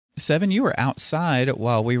Seven, you were outside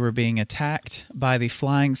while we were being attacked by the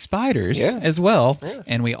flying spiders as well,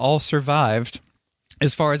 and we all survived.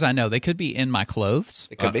 As far as I know, they could be in my clothes.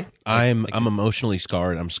 It could be. I'm emotionally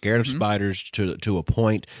scarred. I'm scared of spiders to a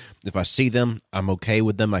point. If I see them, I'm okay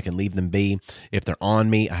with them. I can leave them be. If they're on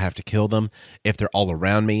me, I have to kill them. If they're all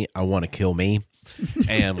around me, I want to kill me.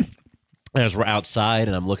 And as we're outside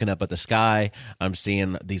and I'm looking up at the sky, I'm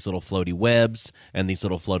seeing these little floaty webs and these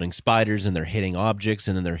little floating spiders, and they're hitting objects,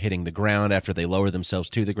 and then they're hitting the ground after they lower themselves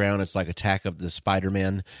to the ground. It's like Attack of the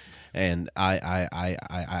Spider-Men, and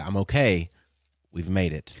I'm okay. We've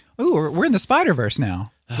made it. Ooh, we're in the Spider-Verse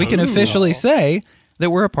now. We can officially say that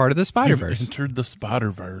we're a part of the Spider-Verse. You've entered the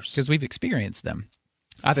Spider-Verse. Because we've experienced them.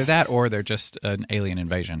 Either that or they're just an alien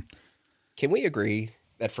invasion. Can we agree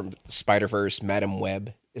that from Spider-Verse, Madam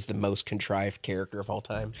Web is the most contrived character of all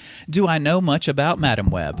time? Do I know much about Madam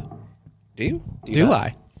Web? Do you? Do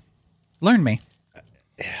I? Learn me. Oh,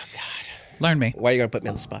 God. Learn me. Why are you going to put me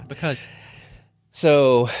on the spot? Because.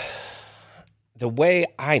 So, the way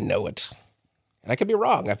I know it, and I could be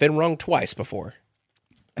wrong. I've been wrong twice before,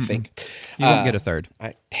 I think. You won't get a third.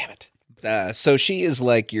 Damn it. So she is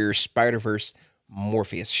like your Spider-Verse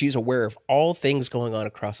Morpheus. She's aware of all things going on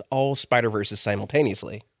across all Spider-Verses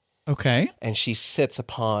simultaneously. Okay. And she sits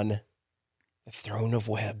upon the throne of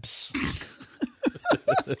webs.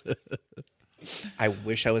 I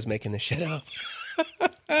wish I was making this shit up.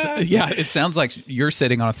 Yeah, it sounds like you're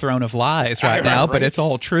sitting on a throne of lies right now, but it's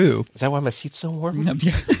all true. Is that why my seat's so warm?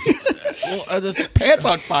 Pants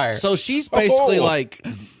on fire. So she's basically like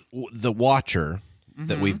the Watcher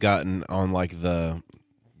that we've gotten on like the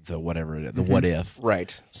whatever it is, the What If.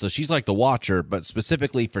 Right. So she's like the Watcher, but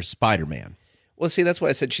specifically for Spider-Man. Well, see, that's why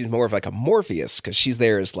I said she's more of like a Morpheus, because she's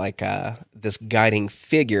there as like this guiding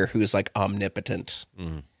figure who's like omnipotent.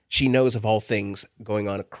 Mm. She knows of all things going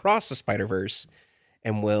on across the Spider-Verse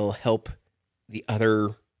and will help the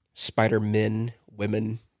other Spider-Men,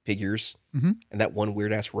 women figures, and that one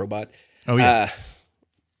weird-ass robot. Oh, yeah.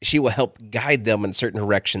 She will help guide them in certain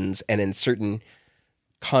directions, and in certain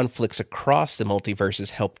conflicts across the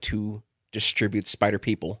multiverses help to distribute spider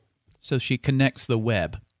people. So she connects the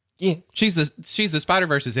web. Yeah. She's the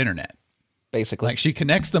Spider-Verse's internet. Basically. Like she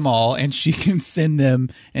connects them all and she can send them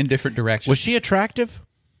in different directions. Was she attractive?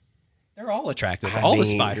 They're all attractive. I All the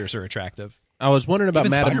mean- spiders are attractive. I was wondering about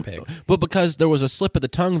Even Madam Spider-Pig. But because there was a slip of the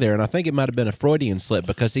tongue there, and I think it might have been a Freudian slip,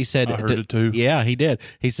 because he said... I heard it too. Yeah, he did.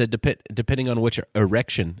 He said depending on which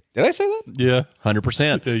erection. Did I say that? Yeah.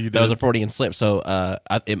 100%. Yeah, you that was did. a Freudian slip. So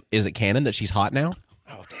is it canon that she's hot now?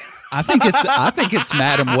 Oh, damn. I think it's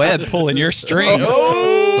Madam Web pulling your strings.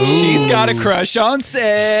 She's got a crush on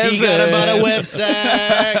Seven. She got about a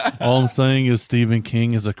website. All I'm saying is Stephen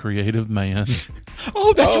King is a creative man.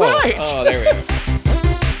 Oh, that's right. Oh, there we go.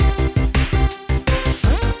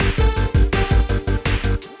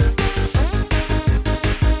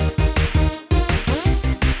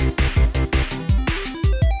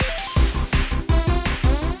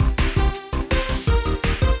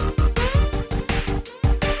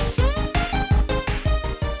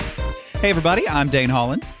 Hey, everybody. I'm Dane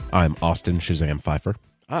Holland. I'm Austin Shazam Pfeiffer.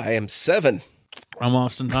 I am 7. I'm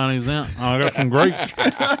Austin Tiny Zent. I got some grapes.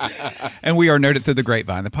 And we are Nerded Through the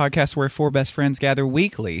Grapevine, the podcast where 4 best friends gather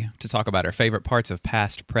weekly to talk about our favorite parts of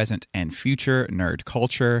past, present, and future nerd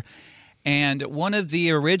culture. And one of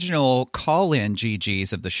the original call-in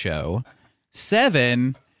GGs of the show,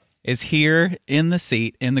 Seven, is here in the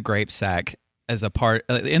seat, in the grape sack, as a part,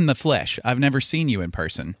 in the flesh. I've never seen you in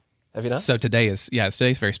person. Have you not? So today's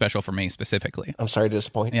very special for me specifically. I'm sorry to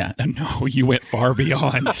disappoint. Yeah, no, you went far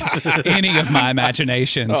beyond any of my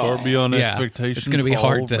imaginations. Far beyond expectations. It's going to be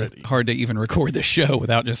already. hard to even record the show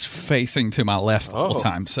without just facing to my left the whole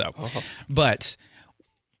time. So, but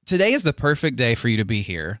today is the perfect day for you to be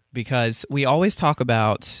here because we always talk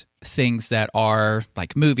about things that are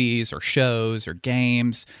like movies or shows or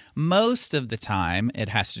games. Most of the time, it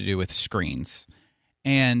has to do with screens.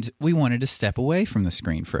 And we wanted to step away from the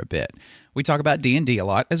screen for a bit. We talk about D&D a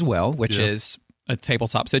lot as well, which is a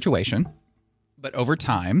tabletop situation. But over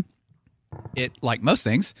time, it, like most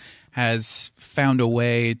things, has found a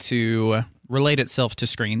way to relate itself to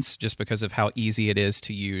screens just because of how easy it is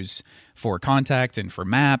to use for contact and for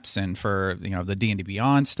maps and for, the D&D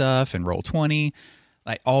Beyond stuff and Roll20.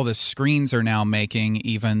 Like all the screens are now making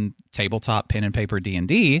even tabletop pen and paper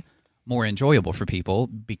D&D more enjoyable for people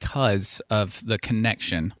because of the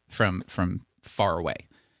connection from far away.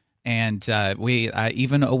 And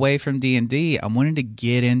even away from D&D, I wanted to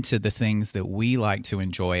get into the things that we like to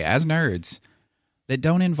enjoy as nerds that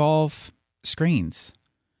don't involve screens.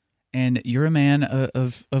 and you're a man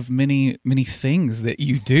of many things that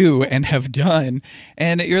you do and have done,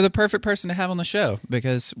 and you're the perfect person to have on the show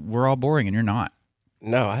because we're all boring and you're not.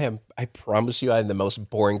 No, I am. I promise you, I'm the most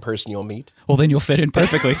boring person you'll meet. Well, then you'll fit in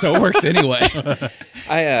perfectly, so it works anyway.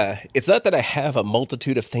 It's not that I have a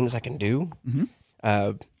multitude of things I can do.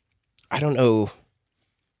 I don't know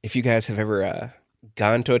if you guys have ever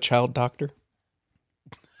gone to a child doctor.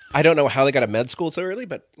 I don't know how they got to med school so early,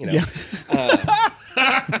 but you know.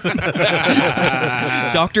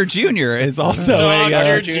 Dr. Junior is also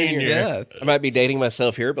Dr. a Junior. Yeah, I might be dating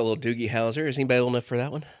myself here, but a little Doogie Howser. Is anybody old enough for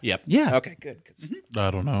that one? Yep. yeah. Okay, good. 'Cause-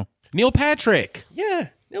 I don't know. Neil Patrick. Yeah,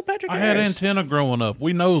 Neil Patrick I had Harris. antenna growing up.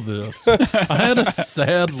 We know this. I had a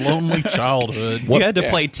sad, lonely childhood. You had to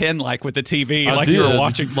play 10 like with the TV, I like did, you were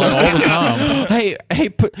watching like, something. all the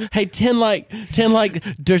time. Hey, 10 like,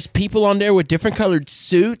 there's people on there with different colored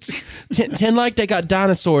suits. 10 like they got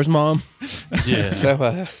dinosaurs, Mom.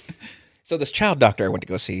 Yeah. So this child doctor I went to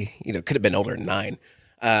go see, could have been older than 9.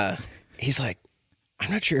 He's like, I'm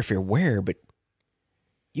not sure if you're aware, but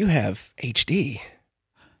you have HD.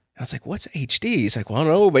 I was like, what's HD? He's like, well, I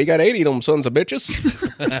don't know, but you got 80 of them sons of bitches.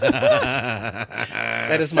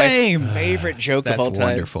 That is Same. my favorite joke That's of all time.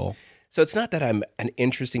 wonderful. So it's not that I'm an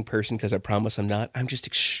interesting person because I promise I'm not. I'm just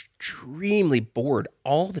extremely bored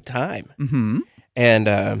all the time. Mm-hmm.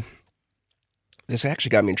 And this actually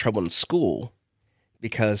got me in trouble in school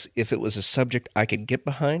because if it was a subject I could get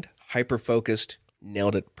behind, hyper-focused,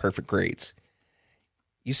 nailed it, perfect grades.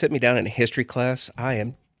 You set me down in a history class, I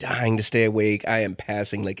am dying to stay awake. I am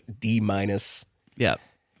passing like D-. Yeah.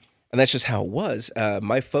 And that's just how it was.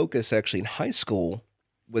 My focus actually in high school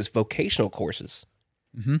was vocational courses.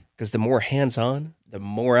 Because the more hands-on, the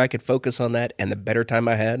more I could focus on that, and the better time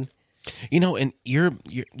I had. And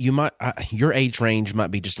you might your age range might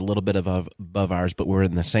be just a little bit above ours, but we're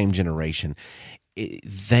in the same generation.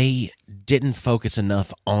 They didn't focus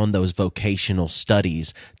enough on those vocational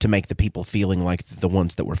studies to make the people feeling like the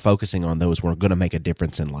ones that were focusing on those were going to make a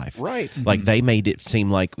difference in life. Right. Like they made it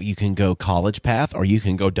seem like you can go college path or you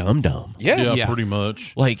can go dum-dum. Yeah. Yeah, pretty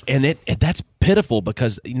much. Like, and that's pitiful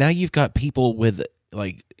because now you've got people with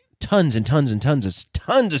like tons and tons and tons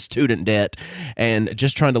of student debt and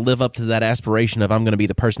just trying to live up to that aspiration of I'm going to be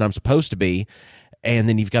the person I'm supposed to be. And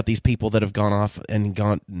then you've got these people that have gone off and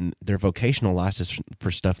gotten their vocational license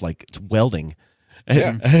for stuff like welding.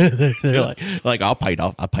 Yeah. They're like I paid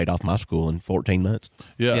off my school in 14 months.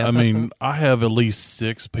 Yeah, I mean, I have at least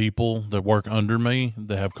 6 people that work under me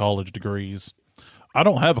that have college degrees. I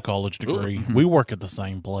don't have a college degree. We work at the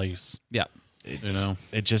same place. Yeah.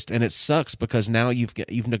 It sucks because now you've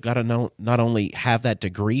got to not only have that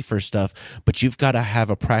degree for stuff, but you've got to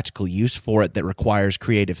have a practical use for it that requires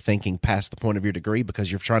creative thinking past the point of your degree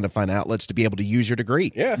because you're trying to find outlets to be able to use your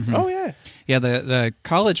degree. Yeah. Oh, yeah. Yeah, the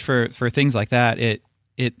college for things like that,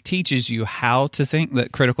 it teaches you how to think,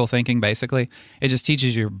 that critical thinking, basically. It just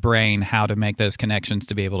teaches your brain how to make those connections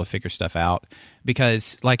to be able to figure stuff out.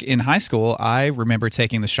 Because, like, in high school, I remember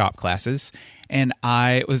taking the shop classes, and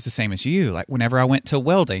I was the same as you. Like, whenever I went to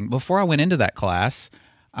welding, before I went into that class,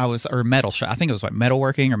 or metal shop, I think it was like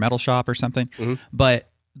metalworking or metal shop or something. But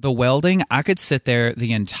the welding, I could sit there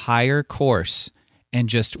the entire course and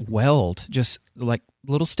just weld, just like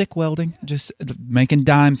little stick welding, just making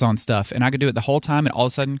dimes on stuff. And I could do it the whole time, and all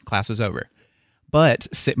of a sudden, class was over. But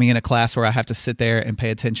sit me in a class where I have to sit there and pay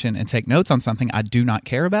attention and take notes on something I do not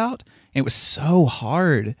care about, it was so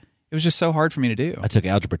hard. It was just so hard for me to do. I took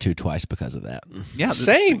Algebra 2 twice because of that. Yeah,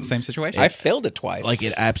 Same situation. I failed it twice. Like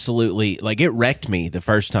it absolutely, like it wrecked me the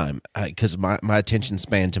first time because my attention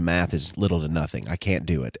span to math is little to nothing. I can't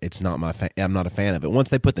do it. It's not I'm not a fan of it. Once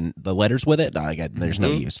they put the letters with it, there's no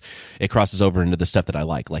use. It crosses over into the stuff that I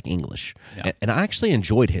like English. Yeah. And I actually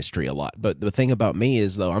enjoyed history a lot. But the thing about me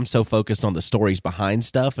is though, I'm so focused on the stories behind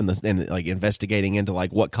stuff and like investigating into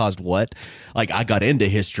like what caused what. Like I got into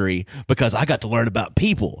history because I got to learn about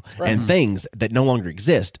people and things that no longer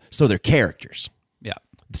exist. So they're characters. Yeah.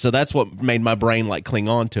 So that's what made my brain like cling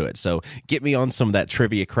on to it. So get me on some of that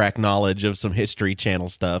trivia crack knowledge of some History Channel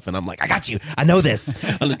stuff. And I'm like, I got you. I know this.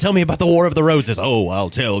 Tell me about the War of the Roses. Oh,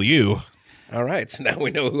 I'll tell you. All right. So now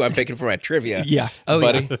we know who I'm picking for my trivia. Yeah. Oh,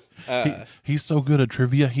 buddy. yeah. He's so good at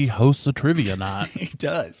trivia, he hosts a trivia night. He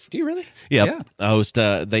does. Do you really? Yep. Yeah. I host,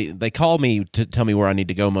 they call me to tell me where I need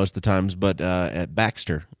to go most of the times, but at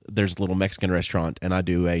Baxter, there's a little Mexican restaurant, and I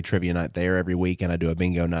do a trivia night there every week, and I do a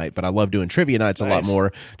bingo night. But I love doing trivia nights a lot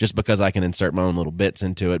more just because I can insert my own little bits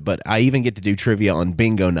into it. But I even get to do trivia on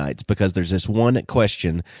bingo nights because there's this one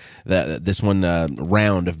question, this one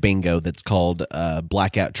round of bingo that's called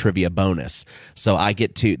Blackout Trivia Bonus. So I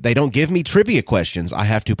get to, they don't give me trivia questions. I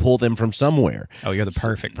have to pull them from somewhere. Oh, you're the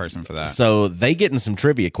perfect person for that. So they get in some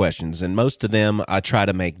trivia questions, and most of them I try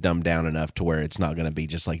to make dumbed down enough to where it's not going to be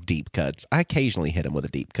just like deep cuts. I occasionally hit him with a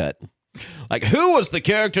deep cut. Like, who was the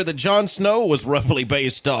character that Jon Snow was roughly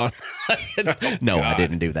based on? No, I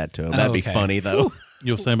didn't do that to him. That'd be funny, though.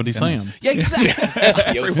 Yosemite Sam. Yeah, exactly.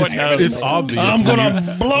 It's obvious. I'm going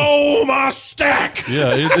to blow my stack.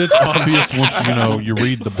 Yeah, it's obvious once you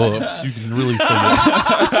read the books. You can really see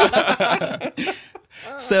it.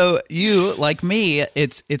 So you, like me,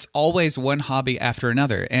 it's always one hobby after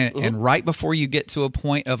another. And right before you get to a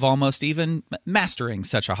point of almost even mastering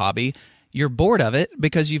such a hobby, you're bored of it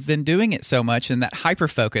because you've been doing it so much, and that hyper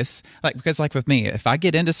focus, because with me, if I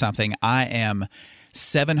get into something, I am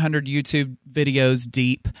 700 YouTube videos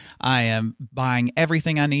deep. I am buying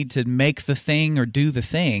everything I need to make the thing or do the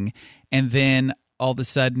thing. And then all of a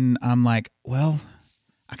sudden I'm like, well,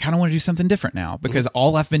 I kind of want to do something different now because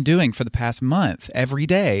all I've been doing for the past month every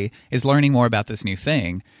day is learning more about this new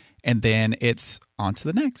thing. And then it's on to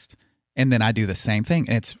the next. And then I do the same thing.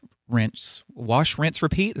 And it's wash, rinse,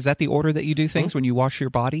 repeat. Is that the order that you do things when you wash your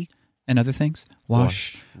body and other things?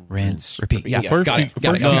 Wash, rinse, repeat. Yeah. First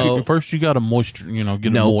you got to moisture, get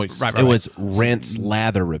it moist. Right. It was rinse,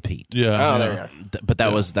 lather, repeat. Yeah. Oh, there you go. But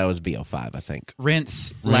that was VO5, I think.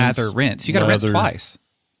 Rinse, lather, rinse. You got to rinse twice.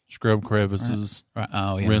 Scrub crevices, right.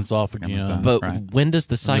 Oh, yeah. Rinse off again. But when does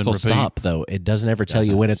the cycle stop, though? It doesn't ever tell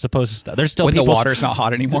you when it's supposed to stop. There's still when people, the water's not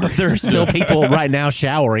hot anymore. There are still people right now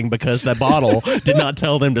showering because the bottle did not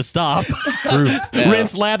tell them to stop. True. Yeah.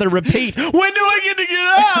 Rinse, lather, repeat. When do I get to get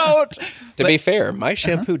out? To be fair, my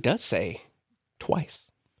shampoo does say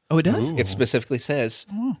twice. Oh, it does? It specifically says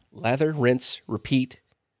lather, rinse, repeat,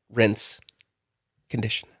 rinse,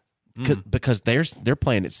 condition. Because they're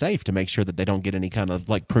playing it safe to make sure that they don't get any kind of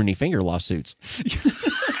like pruny finger lawsuits.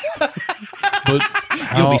 But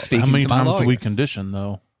You'll be speaking how many to my times lawyer. do we condition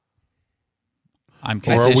though?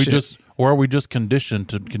 Or Or are we just conditioned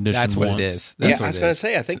to condition? That's once? what it is. Yeah, That's what I was it going to is.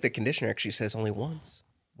 say, I think the conditioner actually says only once.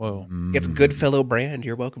 Well, It's Goodfellow brand.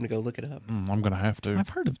 You're welcome to go look it up. I'm gonna have to. I've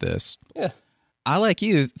heard of this. Yeah. I, like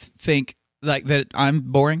you, think like that I'm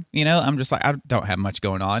boring. I'm just like, I don't have much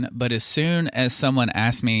going on. But as soon as someone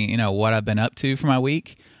asks me, what I've been up to for my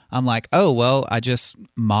week, I'm like, oh, well, I just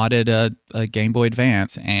modded a Game Boy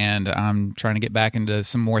Advance, and I'm trying to get back into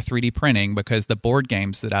some more 3D printing because the board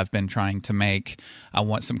games that I've been trying to make, I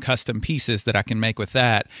want some custom pieces that I can make with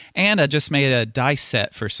that. And I just made a dice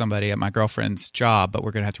set for somebody at my girlfriend's job, but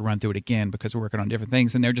we're going to have to run through it again because we're working on different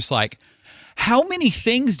things. And they're just like, how many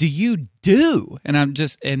things do you do? And I'm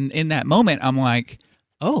just, in that moment, I'm like,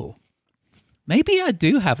 oh, maybe I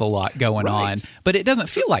do have a lot going on, but it doesn't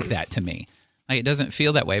feel like that to me. Like, it doesn't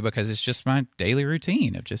feel that way because it's just my daily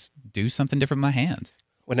routine of just do something different with my hands.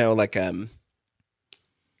 Well, now, like, of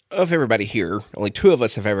everybody here, only two of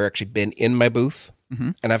us have ever actually been in my booth.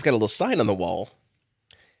 Mm-hmm. And I've got a little sign on the wall,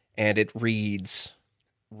 and it reads,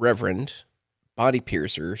 Reverend, Body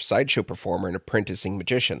Piercer, Sideshow Performer, and Apprenticing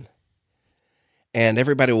Magician. And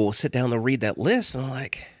everybody will sit down and read that list, and I'm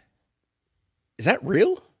like, is that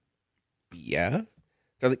real? Yeah.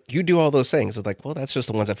 They're like, you do all those things. It's like, well, that's just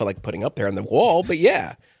the ones I feel like putting up there on the wall, but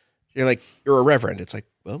yeah. You're like, you're a reverend. It's like,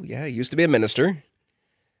 well, yeah, I used to be a minister.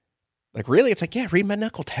 Like, really? It's like, yeah, read my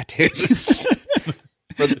knuckle tattoos.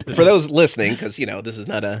 For those listening, because, this is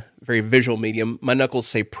not a very visual medium, my knuckles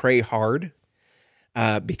say pray hard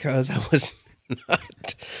because I was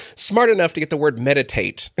not smart enough to get the word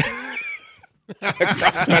meditate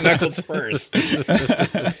across my knuckles first.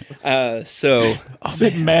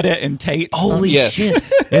 Sit meta and Tate. Holy shit.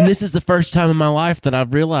 And this is the first time in my life that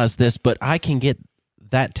I've realized this, but I can get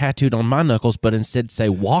that tattooed on my knuckles, but instead say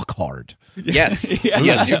walk hard. Yes.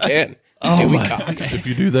 Yes, you can. Oh my Cox. If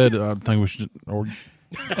you do that, I think we should. Or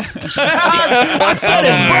I set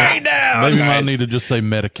his brain down. maybe might need to just say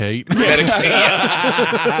medicate. Medicate,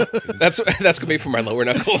 yes. That's gonna be for my lower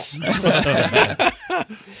knuckles.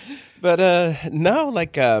 But no,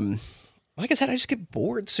 like I said, I just get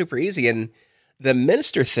bored super easy. And the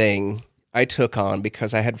minister thing I took on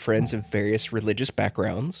because I had friends of various religious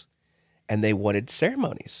backgrounds, and they wanted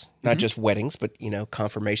ceremonies, not just weddings, but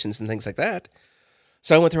confirmations and things like that.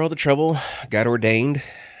 So I went through all the trouble, got ordained,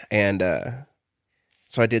 and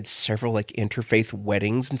so I did several like interfaith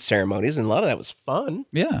weddings and ceremonies, and a lot of that was fun.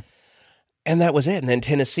 Yeah. And that was it. And then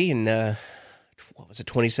Tennessee in,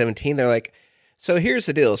 2017, they're like, So here's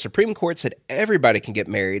the deal. Supreme Court said everybody can get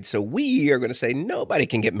married, so we are going to say nobody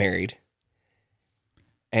can get married.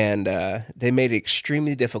 And they made it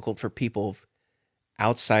extremely difficult for people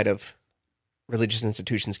outside of religious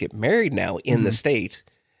institutions to get married now in the state.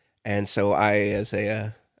 And so I, as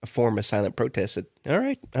a form of silent protest, said, all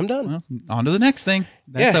right, I'm done. Well, on to the next thing.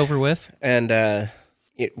 That's over with. And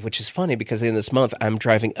which is funny because in this month, I'm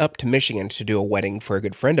driving up to Michigan to do a wedding for a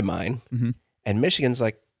good friend of mine. And Michigan's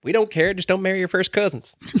like, we don't care. Just don't marry your first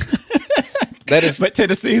cousins. But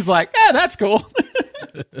Tennessee's like, that's cool.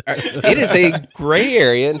 It is a gray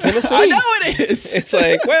area in Tennessee. I know it is. It's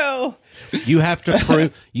like, well, You have to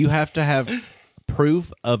prove. You have to have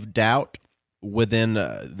proof of doubt within.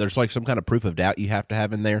 There's like some kind of proof of doubt you have to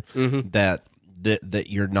have in there that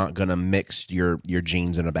you're not going to mix your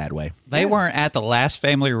genes in a bad way. They weren't at the last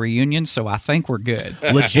family reunion, so I think we're good.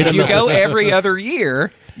 Legitimately, If you go every other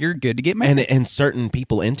year, you're good to get married. and certain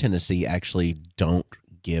people in Tennessee actually don't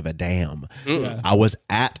give a damn. I was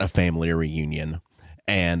at a family reunion,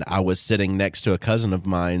 and I was sitting next to a cousin of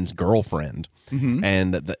mine's girlfriend.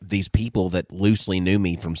 And these people that loosely knew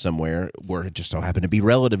me from somewhere were just so happened to be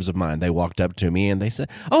relatives of mine. They walked up to me and they said,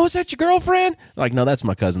 "Oh, is that your girlfriend?" Like, no, that's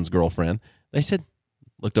my cousin's girlfriend. They said,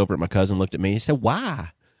 looked over at my cousin, looked at me, he said,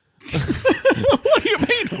 "Why?" What do you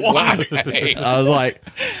mean, why? I was like,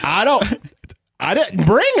 I didn't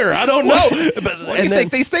bring her. I don't know. What do you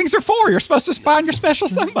think these things are for? You're supposed to find your special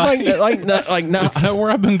somebody. no. Is that where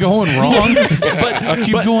I've been going wrong? But I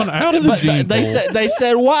keep going out of the gene they pool.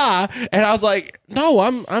 said why, and I was like, no,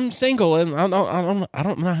 I'm single, and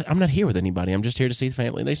I'm not here with anybody. I'm just here to see the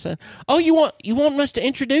family. They said, oh, you want us to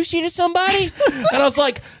introduce you to somebody? And I was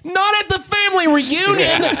like, not at the family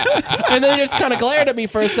reunion. And they just kind of glared at me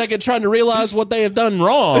for a second, trying to realize what they have done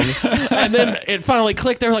wrong. And then it finally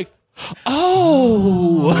clicked. They're like,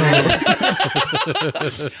 oh.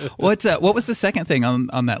 What was the second thing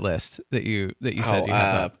on that list that you said you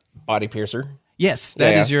have up? Body piercer. Yes,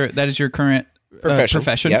 that is your current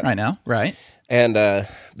profession right now, right? And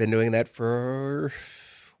been doing that for,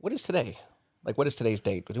 what is today? Like, what is today's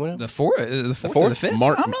date? Do you know? The fourth or the fifth? I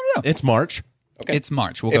don't know. It's March. Okay. It's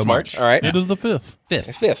March. We'll It's go March. All right. It is the 5th.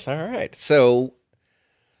 It's 5th. All right. So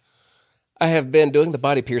I have been doing the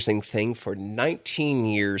body piercing thing for 19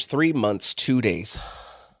 years, 3 months, 2 days.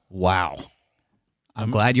 Wow. I'm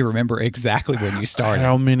glad you remember exactly when you started.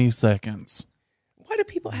 How many seconds? Why do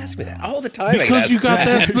people ask me that all the time? Because you got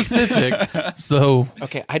that specific. So,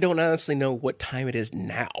 Okay, I don't honestly know what time it is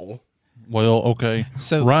now. well, okay.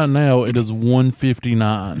 So- right now it is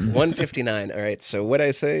 1:59. 1:59. All right, so what I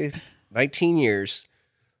say, 19 years,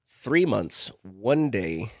 3 months, 1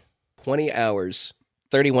 day, 20 hours,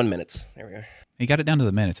 31 minutes. There we go. He got it down to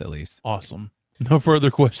the minutes at least. Awesome. No further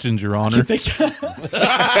questions, Your Honor.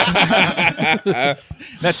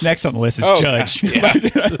 That's next on the list is judge.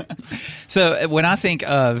 So when I think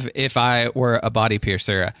of if I were a body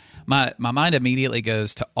piercer, my mind immediately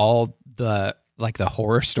goes to all the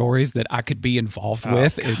horror stories that I could be involved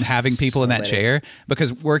with in having people in that chair,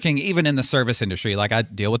 because working even in the service industry, like I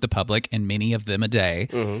deal with the public and many of them a day.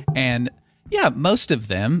 And yeah, most of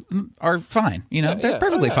them are fine. They're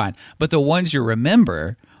perfectly fine. But the ones you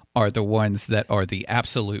remember are the ones that are the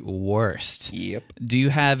absolute worst. Yep. Do you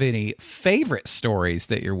have any favorite stories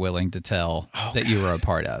that you're willing to tell that you were a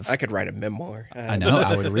part of? I could write a memoir. I know.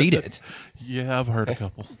 I would read it. Yeah, I've heard a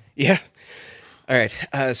couple. Yeah. All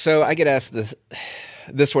right. So I get asked this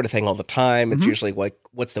sort of thing all the time. It's usually like,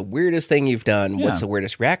 what's the weirdest thing you've done? Yeah. What's the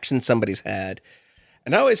weirdest reaction somebody's had?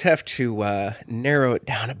 And I always have to narrow it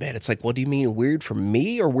down a bit. It's like, well, do you mean weird for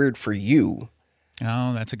me or weird for you?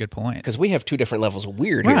 Oh, that's a good point. Because we have two different levels of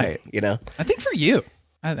weird Right. here, I think for you,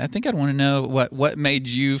 I think I'd want to know what made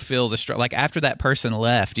you feel like after that person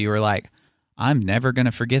left, you were like, I'm never going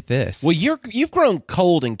to forget this. Well, you've grown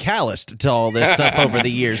cold and calloused to all this stuff over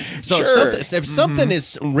the years. So if something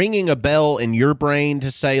is ringing a bell in your brain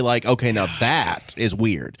to say like, okay, now that is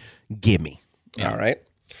weird, give me. All right.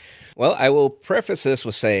 Well, I will preface this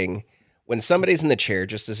with saying, when somebody's in the chair,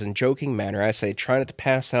 just as in joking manner, I say, try not to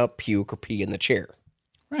pass out, puke, or pee in the chair.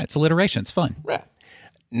 Right. It's alliteration. It's fun. Right.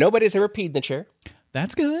 Nobody's ever peed in the chair.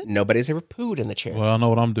 That's good. Nobody's ever pooed in the chair. Well, I know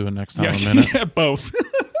what I'm doing next time in a minute. Yeah, both.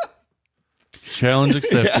 Challenge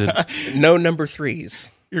accepted. No number threes.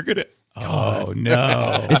 You're good at. Oh,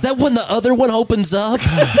 no. Is that when the other one opens up?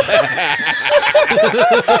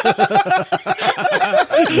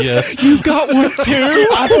 Yes. You've got one too.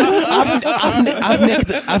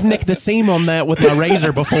 I've nicked the seam on that with my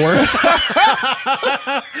razor before.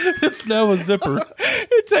 It's now a zipper.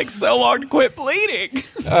 It takes so long to quit bleeding.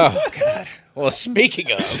 Oh, God. Well,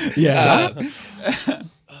 speaking of. Yeah.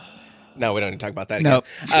 No, we don't need to talk about that again. Nope.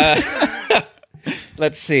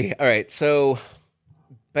 Let's see. All right. So,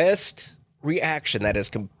 best reaction that has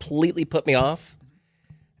completely put me off.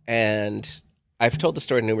 And I've told the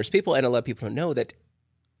story to numerous people, and a lot of people don't know that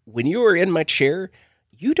when you are in my chair,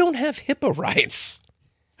 you don't have HIPAA rights.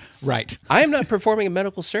 Right. I am not performing a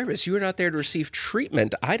medical service. You are not there to receive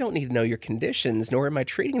treatment. I don't need to know your conditions, nor am I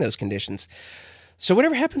treating those conditions. So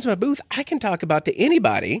whatever happens in my booth, I can talk about to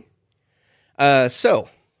anybody. So,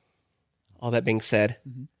 all that being said,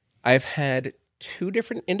 I've had 2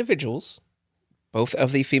 different individuals, both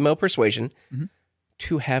of the female persuasion,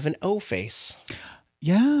 to have an O face.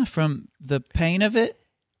 Yeah, from the pain of it.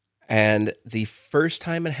 And the first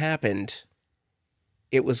time it happened,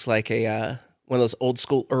 it was like a one of those old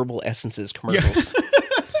school herbal essences commercials.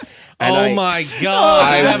 And my God.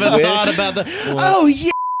 I haven't thought about that. Oh,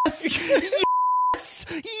 yes. Yes.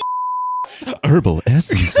 Herbal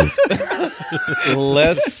essences.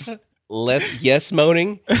 Less yes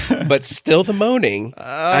moaning, but still the moaning.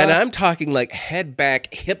 And I'm talking like head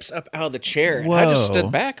back, hips up out of the chair. And I just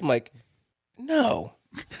stood back. I'm like, no.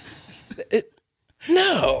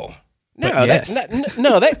 No. Yes.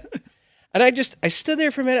 And I stood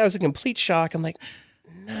there for a minute. I was in complete shock. I'm like,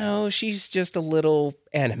 no, she's just a little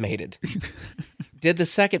animated. Did the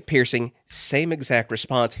second piercing, same exact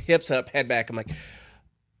response, hips up, head back. I'm like,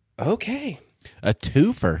 okay. A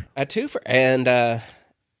twofer. And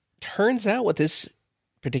turns out with this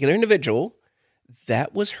particular individual,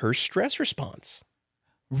 that was her stress response.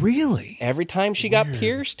 Really? Every time she got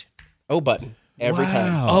pierced, O button. Every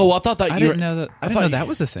time. Oh, I thought that I didn't know that. I didn't know that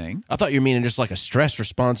was a thing. I thought you were meaning just like a stress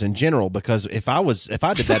response in general, because if I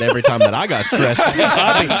did that every time that I got stressed,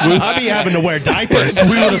 I'd be having to wear diapers. We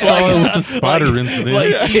would have thought it was the spider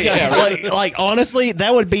incident. Like honestly,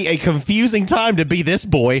 that would be a confusing time to be this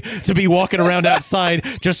boy, to be walking around outside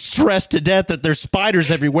just stressed to death that there's spiders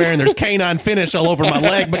everywhere and there's canine finish all over my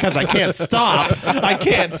leg because I can't stop. I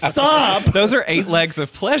can't stop. Those are 8 legs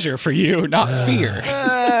of pleasure for you, not fear.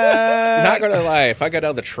 Not gonna lie, if I got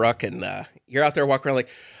out of the truck and you're out there walking around like,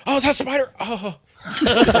 oh, is that a spider? Oh.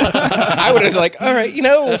 I would have like, all right,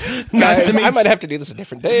 guys, I might have to do this a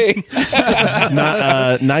different day.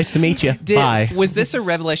 Nice to meet you. Bye. Was this a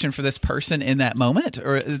revelation for this person in that moment,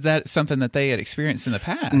 or is that something that they had experienced in the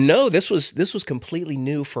past? No, this was completely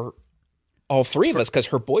new for all 3 of us, because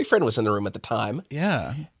her boyfriend was in the room at the time.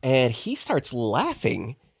 Yeah. And he starts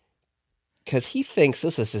laughing because he thinks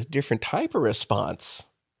this is a different type of response.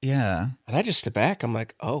 Yeah. And I just stood back. I'm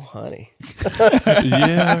like, oh, honey.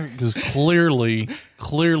 Yeah, because clearly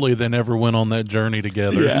they never went on that journey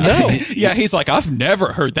together. Yeah. No. Yeah, he's like, I've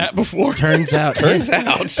never heard that before. Turns out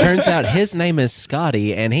his name is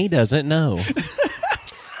Scotty, and he doesn't know.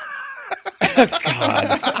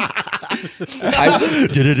 God.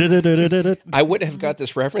 I wouldn't have got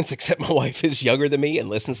this reference, except my wife is younger than me and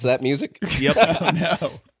listens to that music. Yep.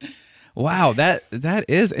 No. Wow, that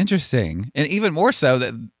is interesting. And even more so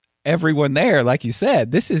that everyone there, like you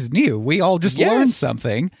said, this is new. We all just learned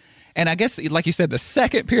something. And I guess, like you said, the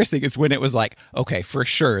second piercing is when it was like, okay, for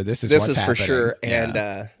sure, this is what's happening. For sure. Yeah.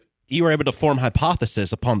 And you were able to form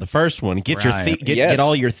hypothesis upon the first one, get get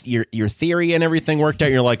all your theory and everything worked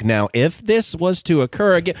out. You're like, now, if this was to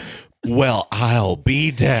occur again, well, I'll be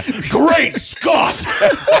dead. Great Scott!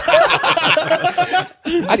 I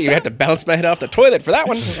didn't even have to bounce my head off the toilet for that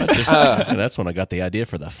one. And that's when I got the idea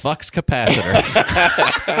for the fucks capacitor.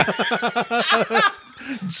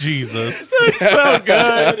 Jesus. That's so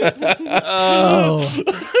good. Oh.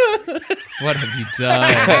 What have you done?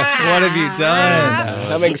 What have you done?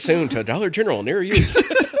 Coming soon to Dollar General near you.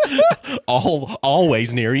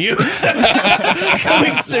 Always near you.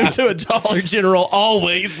 Coming soon to a Dollar General,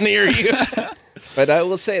 always near you. But I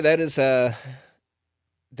will say that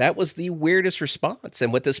was the weirdest response.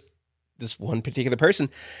 And with this one particular person,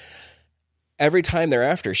 every time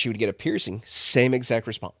thereafter she would get a piercing, same exact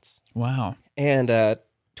response. Wow. And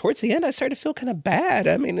towards the end, I started to feel kind of bad.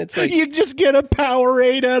 I mean, it's like you just get a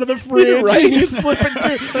Powerade out of the fridge, right? And you slip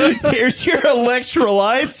it through. Here's your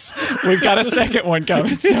electrolytes. We've got a second one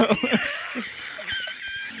coming. So.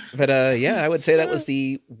 But yeah, I would say that was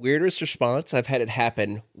the weirdest response. I've had it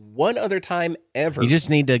happen one other time ever. You just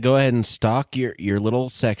need to go ahead and stock your little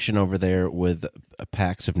section over there with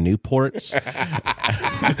packs of Newports.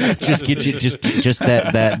 Just get you just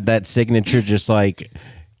that signature, just like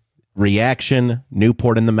reaction,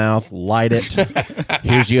 Newport in the mouth, light it.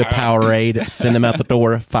 Here's you a Powerade. Send them out the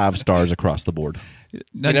door. 5 stars across the board.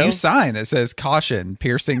 A new sign that says "Caution: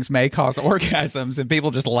 Piercings may cause orgasms," and people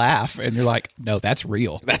just laugh, and you're like, "No, that's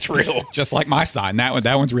real. That's real." Just like my sign, that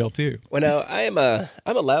one's real too. Well, now I'm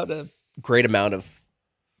allowed a great amount of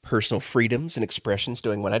personal freedoms and expressions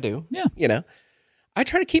doing what I do. Yeah, I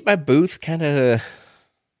try to keep my booth kind of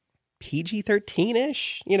PG-13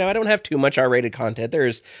 ish. You know, I don't have too much R-rated content.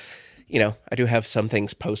 There's, you know, I do have some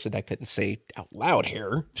things posted I couldn't say out loud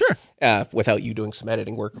here. Sure. Without you doing some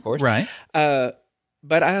editing work, of course. Right.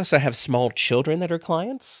 But I also have small children that are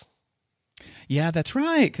clients. Yeah, that's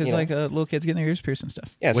right. Because You know. like little kids getting their ears pierced and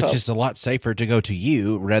stuff. Yeah, Which so, is a lot safer to go to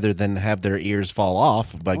you rather than have their ears fall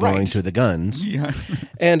off by going Right. to the guns. Yeah.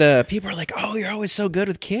 and people are like, "Oh, you're always so good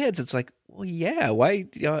with kids." It's like, well, yeah. Why?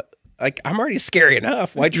 Like, I'm already scary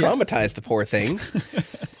enough. Why traumatize the poor things?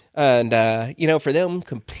 And you know, for them,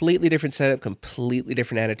 completely different setup, completely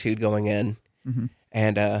different attitude going in,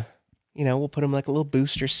 and you know, we'll put them like a little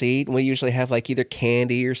booster seat, and we usually have like either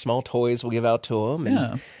candy or small toys we'll give out to them. And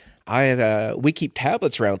Yeah. I have we keep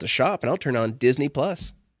tablets around the shop, and I'll turn on Disney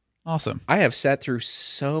Plus. Awesome. I have sat through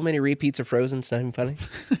so many repeats of Frozen. It's not even funny.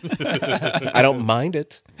 I don't mind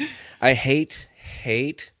it. I hate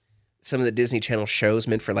some of the Disney Channel shows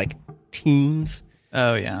meant for like teens.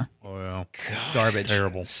 Oh, yeah. Oh, yeah. Garbage.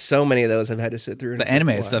 Terrible. So many of those I've had to sit through. And The sit and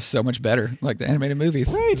animated watch. stuff's so much better. Like the animated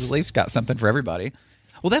movies. Right. At least got something for everybody.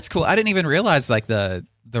 Well, that's cool. I didn't even realize like the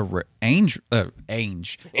age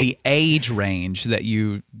range that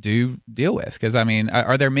you do deal with. Because I mean,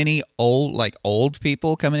 are there many old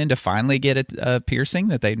people coming in to finally get a piercing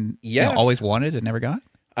that they always wanted and never got?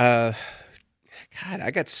 God,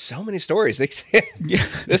 I got so many stories. This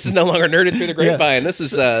is no longer Nerded Through the Grapevine. This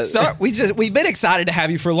is So we've been excited to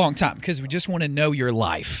have you for a long time because we just want to know your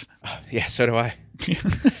life. yeah. So do I.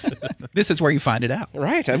 This is where you find it out.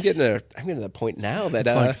 Right. I'm getting to the point now that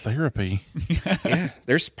It's like therapy. yeah,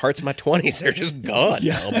 there's parts of my 20s they're just gone.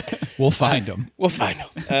 Now. We'll find them. We'll find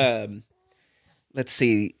them. Let's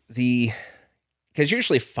see because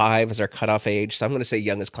usually 5 is our cutoff age. So I'm going to say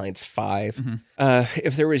youngest client's 5.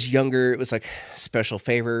 If there was younger, it was like special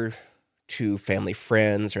favor to family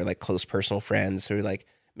friends or like close personal friends who like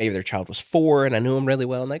maybe their child was 4 and I knew them really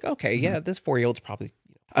well. And like, okay, yeah, this 4-year-old's probably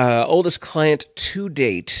oldest client to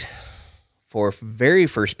date for very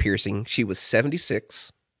first piercing. She was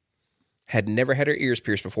 76, had never had her ears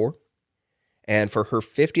pierced before. And for her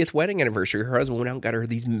 50th wedding anniversary, her husband went out and got her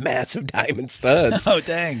these massive diamond studs. Oh,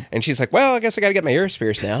 dang. And she's like, well, I guess I got to get my ears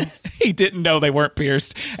pierced now. He didn't know they weren't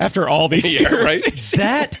pierced after all these years. right?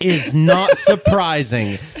 That is not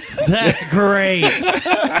surprising. That's great.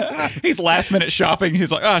 He's last minute shopping.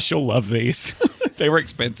 He's like, she'll love these. They were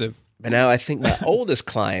expensive. But now I think my oldest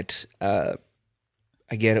client,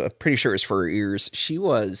 again, I'm pretty sure it was for her ears. She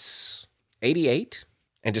was 88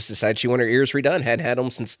 and just decided she wanted her ears redone. Hadn't had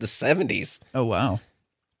them since the 70s. Oh, wow.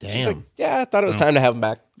 She's like, yeah, I thought it was time to have them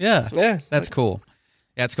back. Yeah. Yeah. That's cool.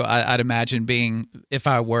 Yeah, that's cool. I'd imagine being, if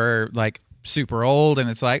I were like super old and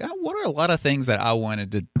it's like, what are a lot of things that I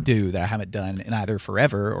wanted to do that I haven't done in either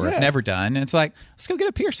forever or have never done? And it's like, let's go get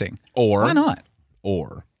a piercing. Or why not?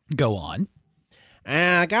 Or Go on.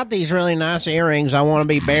 I got these really nice earrings I want to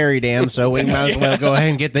be buried in, so we might as well go ahead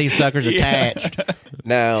and get these suckers attached.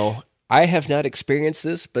 Now, I have not experienced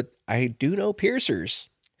this, but I do know piercers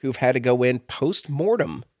who've had to go in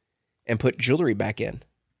post-mortem and put jewelry back in.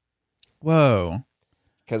 Whoa.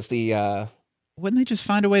 Because the... Wouldn't they just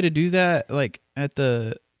find a way to do that like at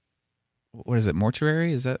the, what is it,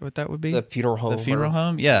 mortuary? Is that what that would be? the funeral home. The funeral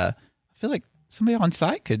home? Yeah. I feel like somebody on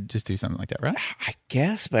site could just do something like that, right? I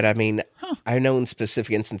guess, but I mean, I've known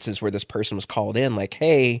specific instances where this person was called in like,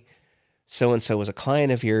 hey, so-and-so was a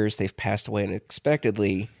client of yours. They've passed away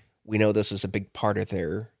unexpectedly. We know this is a big part of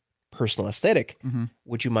their personal aesthetic.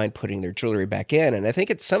 Would you mind putting their jewelry back in? And I think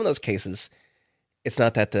in some of those cases, it's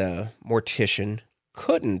not that the mortician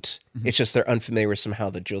couldn't. It's just they're unfamiliar with somehow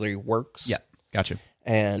the jewelry works. Yeah. Gotcha.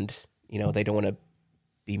 And, you know, they don't want to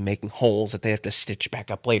be making holes that they have to stitch back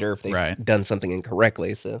up later if they've done something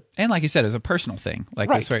incorrectly. So, and like you said, it's a personal thing. Like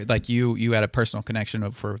this, right? Like you had a personal connection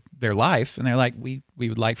for their life, and they're like, we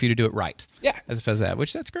would like for you to do it right. Yeah, as opposed to that,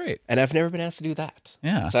 which that's great. And I've never been asked to do that.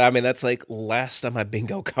 Yeah. So I mean, that's like last on my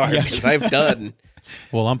bingo card because I've done.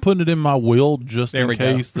 Well, I'm putting it in my will just in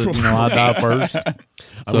case that I die first.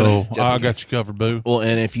 So I got you covered, boo. Well,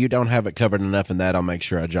 and if you don't have it covered enough in that, I'll make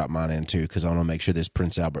sure I drop mine in too, because I want to make sure this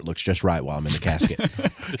Prince Albert looks just right while I'm in the casket.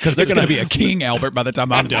 Because they're going to be a King Albert by the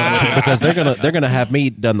time I'm done with it. Because they're gonna have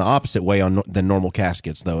me done the opposite way than normal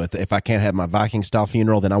caskets, though. If I can't have my Viking style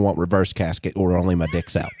funeral, then I want reverse casket or only my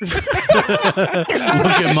dick's out. Look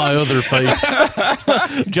at my other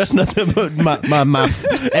face. Just nothing but my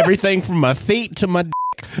everything from my feet to my dick.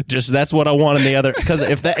 Just that's what I want in the other. Because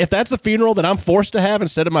if that's the funeral that I'm forced to have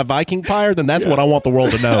instead of my Viking pyre, then that's what I want the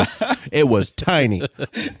world to know. It was tiny.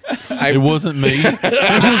 It wasn't me. It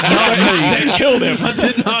was not me. They killed him. I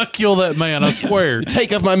did not kill that man. I swear.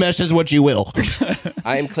 Take off my mesh as what you will.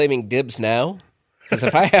 I am claiming dibs now Because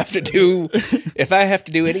if I have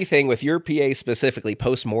to do anything with your PA specifically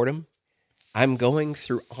post-mortem, I'm going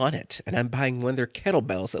through On It, and I'm buying one of their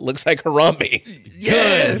kettlebells that looks like Harambe.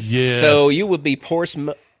 Yes. Yes. So you would be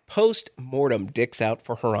post-mortem dicks out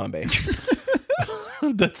for Harambe.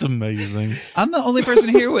 That's amazing. I'm the only person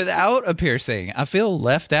here without a piercing. I feel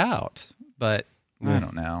left out, but I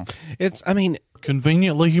don't know. I mean,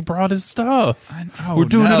 Conveniently, he brought his stuff. know. We're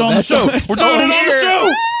doing it on the show. It's We're doing it on the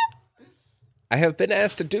show. I have been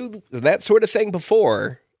asked to do that sort of thing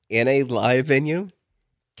before in a live venue.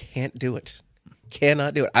 Can't do it.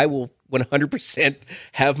 Cannot do it. I will 100%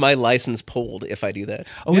 have my license pulled if I do that.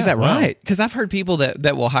 Oh, is that wow. right? Because I've heard people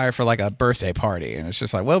that will hire for like a birthday party, and it's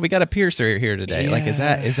just like, well, we got a piercer here today. Like, is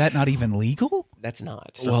that not even legal? That's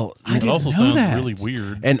not. well, I It didn't also know sounds that. really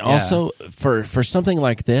weird. and also for something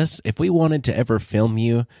like this, if we wanted to ever film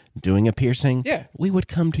you doing a piercing, Yeah. we would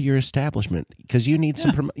come to your establishment because you need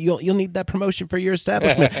some. You'll need that promotion for your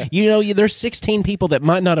establishment. There's 16 people that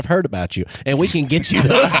might not have heard about you, and we can get you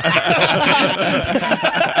those.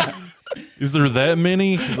 Is there that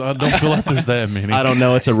many? Because I don't feel like there's that many. I don't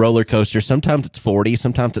know. It's a roller coaster. Sometimes it's 40.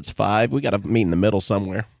 Sometimes it's 5. We got to meet in the middle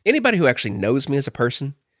somewhere. Anybody who actually knows me as a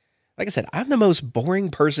person, like I said, I'm the most boring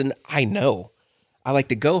person I know. I like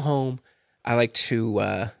to go home. I like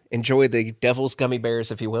to enjoy the devil's gummy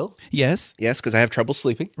bears, if you will. Yes. Yes, because I have trouble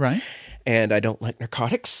sleeping. Right. And I don't like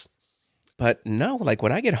narcotics. But no, like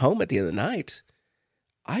when I get home at the end of the night,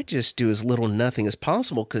 I just do as little nothing as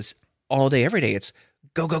possible because all day, every day, it's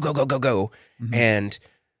go, go, go, go, go, go. Mm-hmm. And,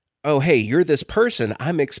 oh, hey, you're this person.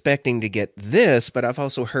 I'm expecting to get this, but I've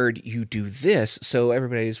also heard you do this. So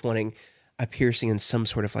everybody's wanting a piercing in some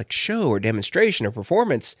sort of like show or demonstration or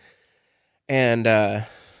performance. And,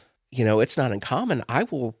 it's not uncommon. I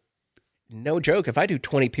will, no joke, if I do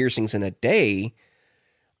 20 piercings in a day,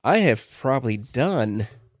 I have probably done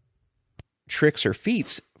tricks or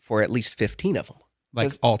feats for at least 15 of them.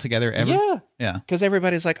 Like all together ever? Yeah. Yeah. Because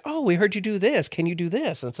everybody's like, oh, we heard you do this. Can you do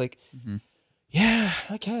this? And it's like, yeah,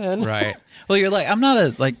 I can. Right. Well, you're like, I'm not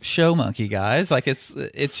a show monkey, guys. Like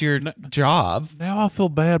it's your job. Now I feel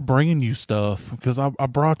bad bringing you stuff because I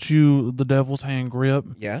brought you the devil's hand grip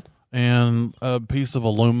Yeah. and a piece of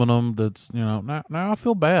aluminum that's, now I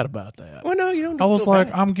feel bad about that. Well, no, you don't. I was feel like,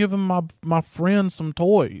 bad. I'm giving my friend some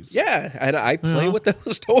toys. Yeah, and I play with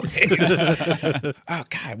those toys. Oh,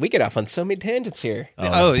 God, we get off on so many tangents here.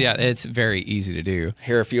 Oh, yeah. It's very easy to do.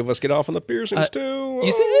 Here, a few of us get off on the piercings, too.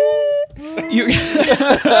 You see? You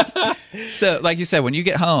So, like you said, when you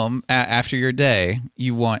get home after your day,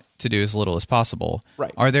 you want to do as little as possible.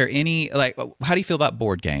 Right. Are there any, how do you feel about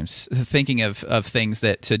board games? Thinking of things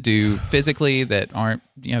that to do physically that aren't,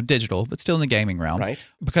 digital, but still in the gaming realm. Right.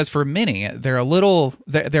 Because for many, they're a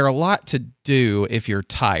lot to do if you're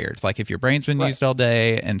tired. Like if your brain's been used all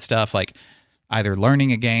day and stuff, like either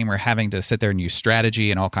learning a game or having to sit there and use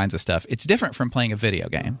strategy and all kinds of stuff. It's different from playing a video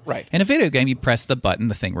game. Right. In a video game, you press the button,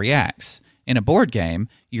 the thing reacts. In a board game,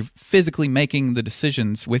 you're physically making the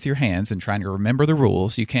decisions with your hands and trying to remember the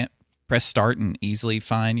rules. You can't press start and easily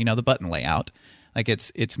find, the button layout. Like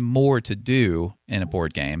it's more to do in a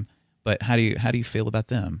board game. But how do you feel about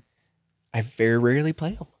them? I very rarely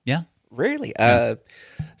play them. Yeah. Rarely.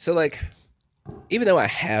 So, like, even though I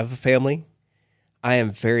have a family, I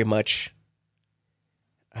am very much,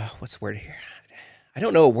 what's the word here? I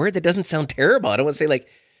don't know a word that doesn't sound terrible. I don't want to say,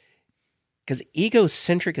 because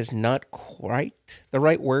egocentric is not quite the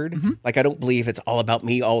right word. Mm-hmm. Like, I don't believe it's all about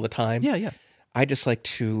me all the time. Yeah. I just like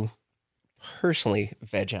to personally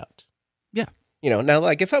veg out. Yeah. Now,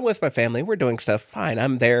 like, if I'm with my family, we're doing stuff, fine.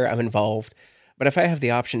 I'm there, I'm involved. But if I have the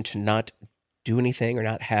option to not do anything or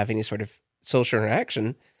not have any sort of social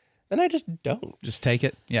interaction, then I just don't. Just take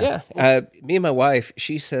it. Yeah. Me and my wife,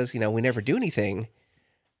 she says, we never do anything.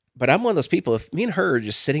 But I'm one of those people, if me and her are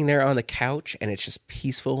just sitting there on the couch and it's just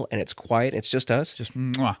peaceful and it's quiet, and it's just us, Just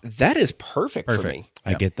mwah. that is perfect for me.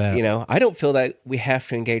 I get that. I don't feel that we have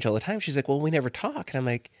to engage all the time. She's like, well, we never talk. And I'm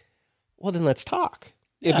like, well, then let's talk.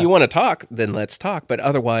 If you want to talk, then let's talk. But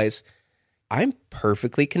otherwise, I'm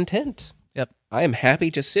perfectly content. Yep. I am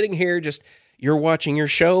happy just sitting here, you're watching your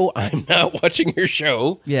show. I'm not watching your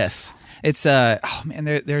show. Yes. It's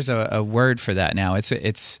there's a word for that now.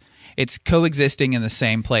 It's coexisting in the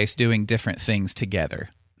same place, doing different things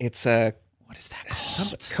together. It's What is that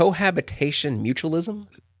called? cohabitation mutualism.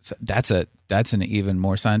 So that's an even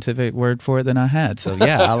more scientific word for it than I had. So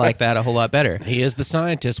yeah, I like that a whole lot better. He is the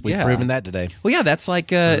scientist. We've Yeah. proven that today. Well, yeah, that's like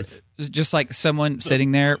just like someone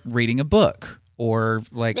sitting there reading a book, or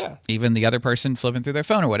even the other person flipping through their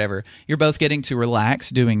phone or whatever. You're both getting to relax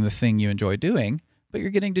doing the thing you enjoy doing, but you're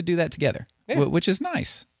getting to do that together, which is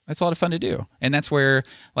nice. That's a lot of fun to do. And that's where,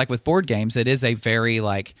 like with board games, it is a very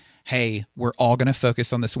like, hey, we're all going to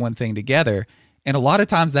focus on this one thing together. And a lot of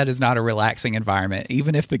times that is not a relaxing environment,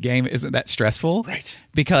 even if the game isn't that stressful. Right.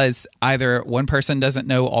 Because either one person doesn't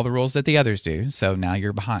know all the rules that the others do, so now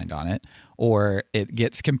you're behind on it, or it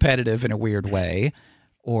gets competitive in a weird way.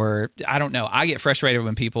 Or I don't know. I get frustrated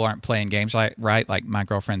when people aren't playing games like my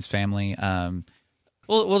girlfriend's family.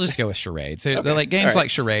 We'll just go with charades. So they're like games like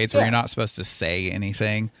charades where you're not supposed to say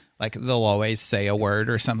anything. Like they'll always say a word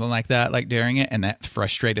or something like that, like during it, and that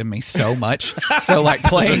frustrated me so much. So like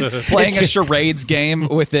playing a charades game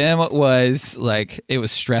with them was like it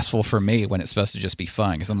was stressful for me when it's supposed to just be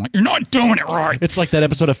fun because I'm like, you're not doing it right. It's like that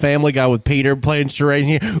episode of Family Guy with Peter playing charades.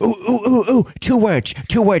 And ooh, 2 words.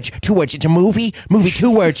 It's a movie.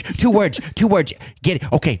 2 words. Get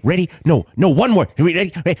it? Okay, ready? No, 1 word.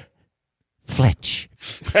 Ready? Fletch.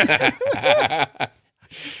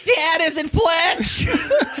 Dad isn't Fletch.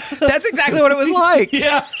 That's exactly what it was like.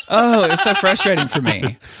 Yeah. Oh, it's so frustrating for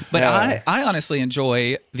me. But I honestly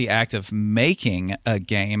enjoy the act of making a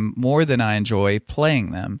game more than I enjoy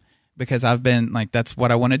playing them because I've been like, that's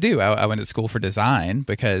what I want to do. I went to school for design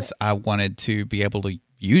because I wanted to be able to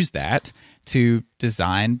use that to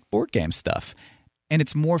design board game stuff. And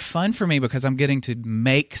it's more fun for me because I'm getting to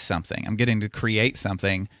make something. I'm getting to create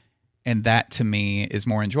something. And that, to me, is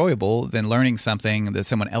more enjoyable than learning something that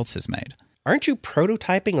someone else has made. Aren't you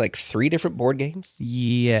prototyping like 3 different board games?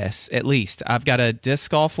 Yes, at least. I've got a disc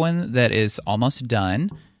golf one that is almost done.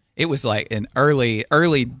 It was like an early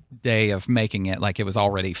day of making it, like it was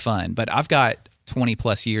already fun. But I've got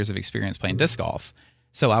 20-plus years of experience playing disc golf.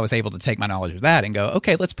 So I was able to take my knowledge of that and go,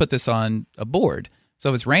 okay, let's put this on a board. So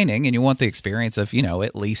if it's raining and you want the experience of,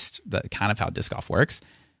 at least the kind of how disc golf works,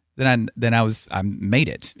 then I made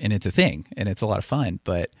it, and it's a thing, and it's a lot of fun.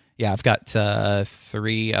 But yeah, I've got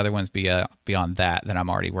 3 other ones beyond that I'm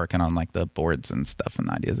already working on, like the boards and stuff and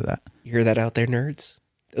the ideas of that. You hear that out there, nerds?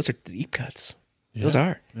 Those are deep cuts. Yeah. Those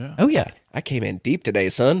are. Yeah. Oh yeah. I came in deep today,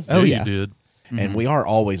 son. Oh yeah. You did. And we are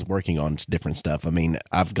always working on different stuff. I mean,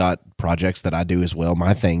 I've got projects that I do as well.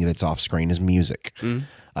 My thing that's off screen is music.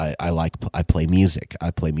 I play music.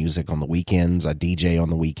 I play music on the weekends. I DJ on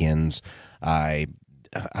the weekends. I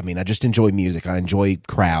just enjoy music. I enjoy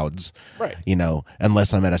crowds, right?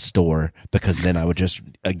 Unless I'm at a store, because then I would just,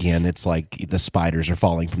 again, it's like the spiders are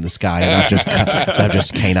falling from the sky, and I've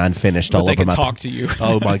just canine finished all they over can my. Talk to you.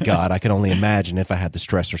 Oh my God! I can only imagine if I had the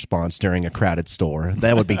stress response during a crowded store.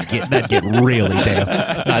 That would that'd get really down.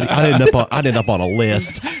 I'd end up on a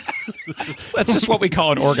list. That's just what we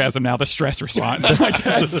call an orgasm now, the stress response.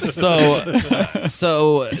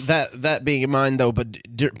 So that being in mind, though, but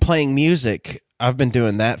playing music, I've been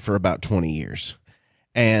doing that for about 20 years.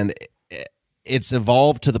 And it's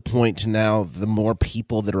evolved to the point to now the more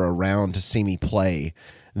people that are around to see me play,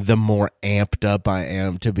 the more amped up I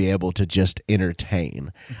am to be able to just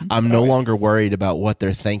entertain. I'm no longer worried about what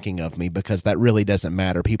they're thinking of me because that really doesn't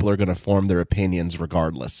matter. People are going to form their opinions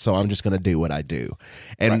regardless. So I'm just going to do what I do.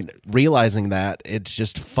 And realizing that, it's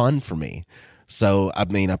just fun for me. So I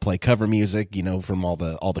play cover music, from all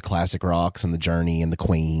the classic rocks and the Journey and the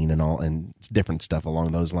Queen and different stuff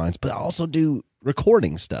along those lines. But I also do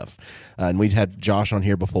recording stuff, and we've had Josh on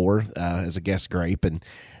here before as a guest Grape, and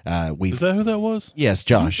Is that who that was? Yes,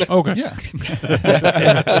 Josh. Okay, Yeah.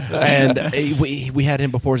 And we had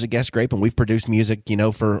him before as a guest Grape, and we've produced music,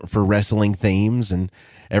 for wrestling themes and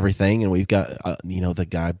everything. And we've got, the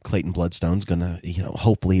guy Clayton Bloodstone's gonna,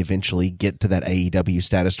 hopefully eventually get to that AEW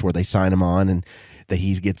status to where they sign him on, and that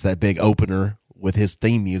he gets that big opener with his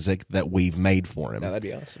theme music that we've made for him. Now, that'd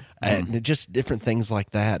be awesome. And just different things like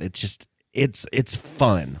that. It's just it's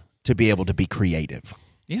fun to be able to be creative.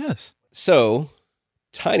 Yes. So,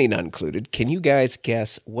 Tiny Not Included, can you guys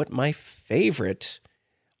guess what my favorite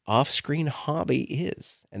off-screen hobby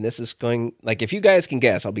is? And this is going, like, if you guys can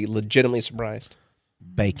guess, I'll be legitimately surprised.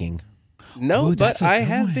 Baking. No, Ooh, that's but a I good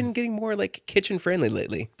have one. been getting more, like, kitchen-friendly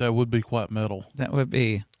lately. that would be quite metal. That would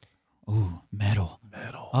be, metal.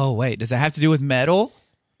 Metal. Oh, wait. Does that have to do with metal?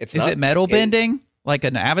 Is it metal bending? Like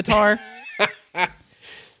an avatar?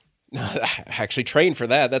 No, I actually trained for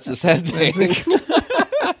that. That's the sad thing.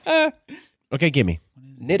 Okay, gimme.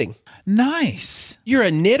 Knitting. Nice. You're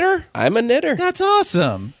a knitter? I'm a knitter. That's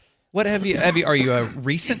awesome. What have you, are you a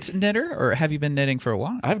recent knitter or have you been knitting for a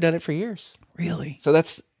while? I've done it for years. Really? So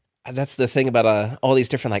that's the thing about all these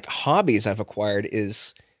different like hobbies I've acquired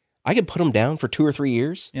is I can put them down for 2 or 3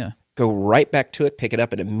 years. Yeah. Go right back to it, pick it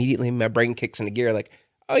up, and immediately my brain kicks into gear like,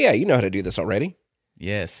 oh yeah, you know how to do this already.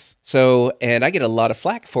 Yes. So, and I get a lot of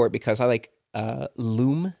flack for it because I like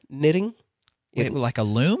loom knitting. Wait, like a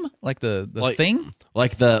loom? Like the thing?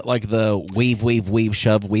 Like the weave,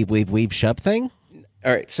 shove thing?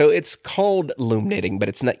 All right, so it's called loom knitting, but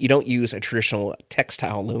it's not. You don't use a traditional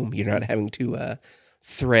textile loom. You're not having to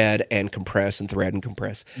thread and compress and thread and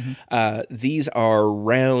compress. These are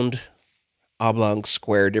round, oblong,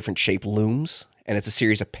 square, different shape looms, and it's a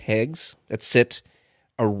series of pegs that sit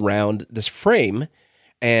around this frame,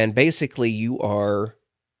 and basically you are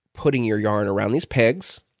putting your yarn around these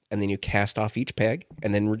pegs, and then you cast off each peg,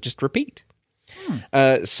 and then just repeat.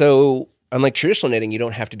 So unlike traditional knitting, you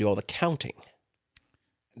don't have to do all the counting.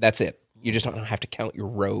 That's it. You just don't have to count your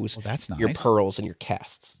rows, that's nice. Your purls, and your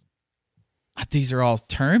casts. These are all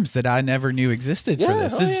terms that I never knew existed for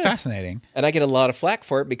this. This is fascinating. And I get a lot of flack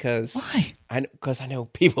for it because... Why? Because I know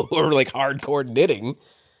people who are like hardcore knitting.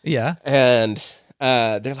 Yeah. And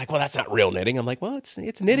they're like, well, that's not real knitting. I'm like, well, it's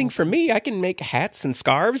knitting for me. I can make hats and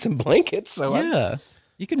scarves and blankets. So yeah.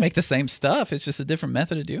 You can make the same stuff. It's just a different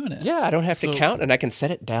method of doing it. Yeah, I don't have to count, and I can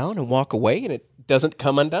set it down and walk away, and it doesn't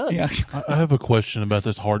come undone. Yeah. I have a question about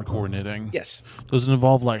this hardcore knitting. Yes. Does it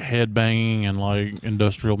involve like head banging and like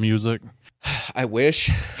industrial music? I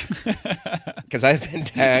wish, because I've been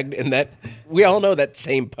tagged in that. We all know that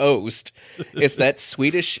same post. It's that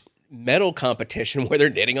Swedish metal competition where they're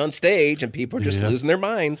knitting on stage and people are just losing their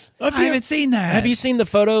minds. I haven't seen that. Have you seen the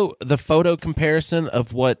photo comparison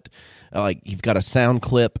of what like you've got a sound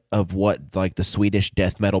clip of what like the Swedish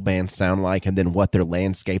death metal bands sound like, and then what their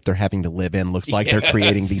landscape they're having to live in looks like? They're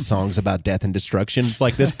creating these songs about death and destruction. It's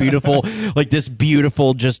like this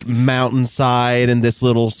beautiful just mountainside and this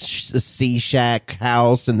little sea shack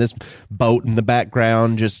house and this boat in the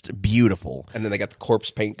background, just beautiful. And then they got the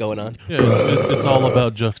corpse paint going on. Yeah, it's all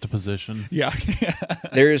about juxtaposition. Yeah.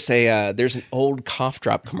 There's an old cough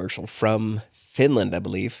drop commercial from Finland, I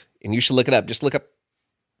believe, and you should look it up. Just look up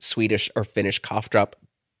Swedish or Finnish cough drop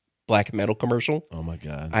black metal commercial. Oh my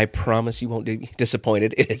God. I promise you won't be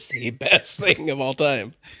disappointed. It is the best thing of all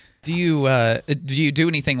time. Do you do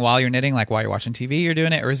anything while you're knitting, like while you're watching TV you're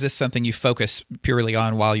doing it, or is this something you focus purely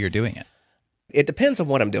on while you're doing it? It depends on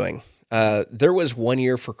what I'm doing. There was one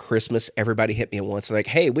year for Christmas, everybody hit me at once, like,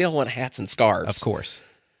 hey, we all want hats and scarves. Of course.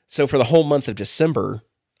 So for the whole month of December,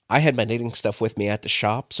 I had my knitting stuff with me at the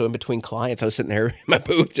shop. So in between clients, I was sitting there in my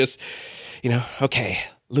booth just, okay,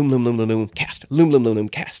 loom, loom, loom, loom, loom, cast, loom, loom, loom, loom,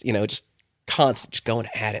 cast, just constant, just going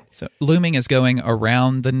at it. So looming is going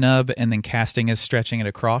around the nub, and then casting is stretching it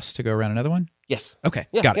across to go around another one? Yes. Okay,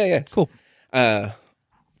 Yeah, got it. yeah. Cool.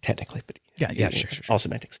 Technically, but Sure. all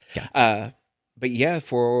semantics. Yeah. But yeah,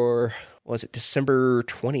 for, was it December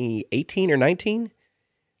 2018 or 19?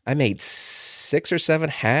 I made 6 or 7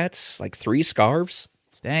 hats, like 3 scarves.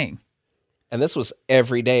 Dang. And this was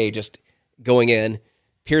every day, just going in,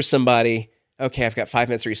 pierce somebody. Okay, I've got 5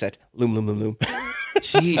 minutes reset. Loom, loom, loom, loom.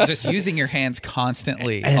 Gee, just using your hands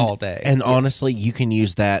constantly all day. And honestly, you can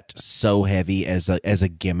use that so heavy as a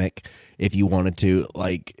gimmick if you wanted to,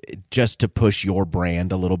 like just to push your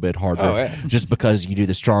brand a little bit harder. Oh, yeah. Just because you do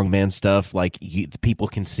the strong man stuff, like people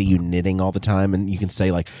can see you knitting all the time, and you can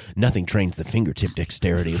say like nothing trains the fingertip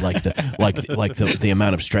dexterity like the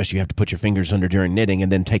amount of stress you have to put your fingers under during knitting,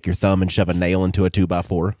 and then take your thumb and shove a nail into a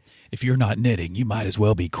 2x4. If you're not knitting, you might as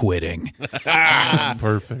well be quitting.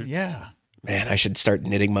 Perfect. Yeah. Man, I should start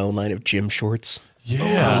knitting my own line of gym shorts.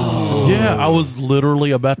 Yeah. Oh. Yeah, I was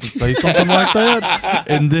literally about to say something like that,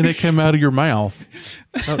 and then it came out of your mouth.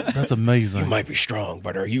 That's amazing. You might be strong,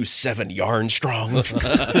 but are you 7 yarn strong? I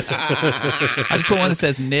just want one that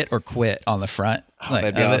says knit or quit on the front.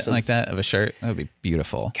 That'd be awesome. Like that of a shirt. That would be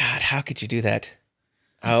beautiful. God, how could you do that?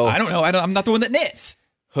 Oh, I don't know. I'm not the one that knits.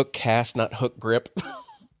 Hook cast, not hook grip.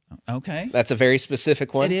 Okay. That's a very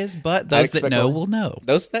specific one. It is, but those that know will know.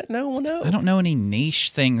 Those that know will know. I don't know any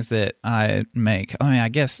niche things that I make. I mean, I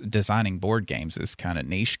guess designing board games is kind of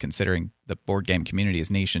niche, considering the board game community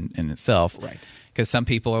is niche in itself. Right. Because some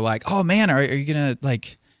people are like, oh man, are you going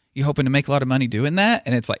to you hoping to make a lot of money doing that?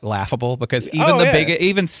 And it's like laughable because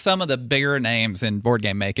even some of the bigger names in board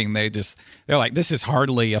game making, they're like, this is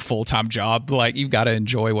hardly a full-time job. Like, you've got to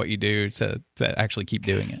enjoy what you do to actually keep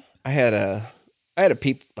doing it. I had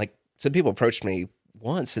some people approached me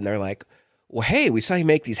once and they're like, well, hey, we saw you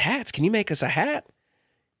make these hats. Can you make us a hat?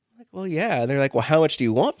 I'm like, well, yeah. And they're like, well, how much do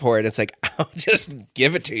you want for it? It's like, I'll just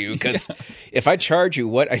give it to you. Because if I charge you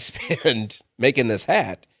what I spend making this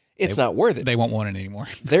hat, it's not worth it. They won't want it anymore.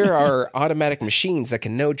 There are automatic machines that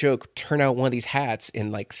can, no joke, turn out one of these hats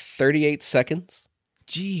in like 38 seconds.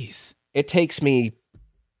 Jeez. It takes me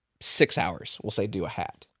 6 hours, we'll say, do a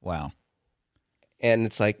hat. Wow. And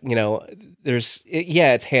it's like,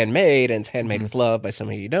 it's handmade, and it's handmade with love by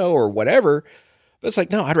somebody or whatever. But it's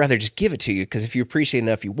like, no, I'd rather just give it to you, because if you appreciate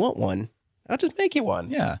enough, you want one, I'll just make you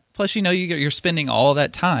one. Yeah. Plus, you're spending all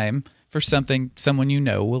that time for someone you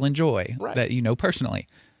know will enjoy, that you know personally.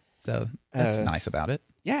 So that's nice about it.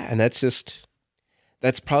 Yeah, and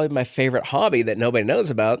that's probably my favorite hobby that nobody knows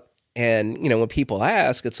about. And, when people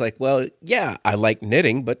ask, it's like, well, yeah, I like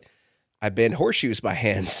knitting, but I bend horseshoes by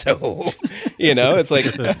hand. So, it's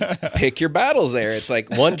like, pick your battles there. It's like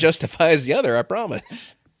one justifies the other, I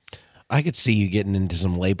promise. I could see you getting into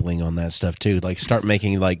some labeling on that stuff too. Like start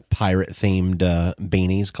making like pirate themed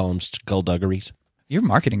beanies, call them skullduggeries. Your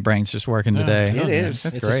marketing brain's just working today. It is.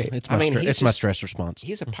 That's great. It's my stress response.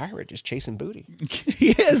 He's a pirate just chasing booty.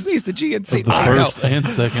 He is. He's the GNC. The first and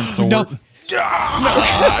second sword. No.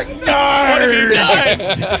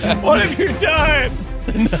 What have you done?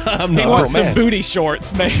 He wants some booty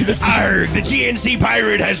shorts made. Arg, the GNC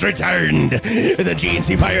pirate has returned. The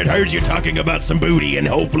GNC pirate heard you talking about some booty, and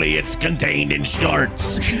hopefully it's contained in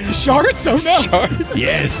shorts. Shorts? Oh no. Sharks.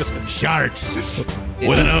 Yes, sharks.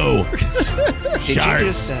 With an O. Did Sharks. you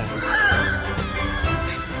just...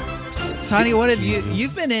 Tiny, what have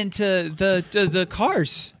you've been into the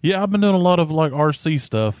cars? Yeah, I've been doing a lot of like RC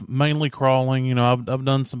stuff, mainly crawling. I've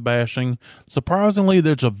done some bashing. Surprisingly,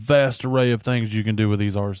 there's a vast array of things you can do with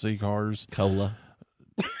these RC cars. Cola.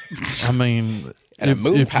 I mean, And a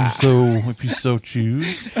moon pie. if you so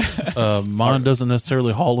choose. Mine doesn't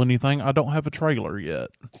necessarily haul anything. I don't have a trailer yet.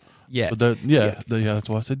 Yet. But that's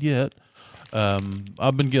why I said yet.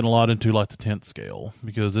 I've been getting a lot into like the tent scale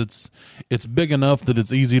because it's big enough that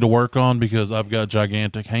it's easy to work on because I've got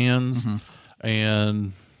gigantic hands,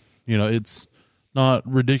 and it's not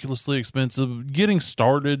ridiculously expensive. Getting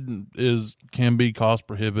started can be cost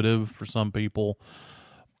prohibitive for some people,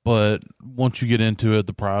 but once you get into it,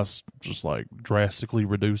 the price just like drastically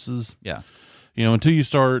reduces. Yeah. Until you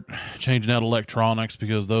start changing out electronics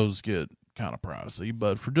because those get kind of pricey,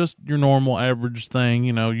 but for just your normal average thing,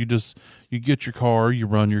 you get your car, you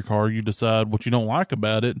run your car, you decide what you don't like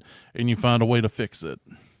about it, and you find a way to fix it.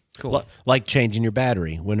 Cool. Like changing your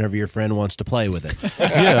battery whenever your friend wants to play with it.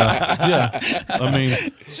 Yeah. I mean,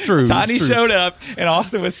 it's true. Tiny it's true. showed up, and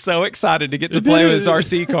Austin was so excited to get to play with his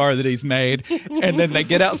RC car that he's made. And then they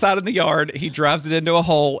get outside in the yard, he drives it into a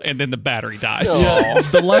hole, and then the battery dies. Yeah,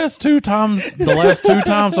 the last two times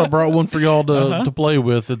I brought one for y'all to play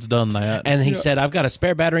with, it's done that. And he said, "I've got a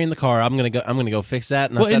spare battery in the car. I'm gonna go fix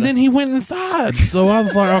that." And then he went inside, so I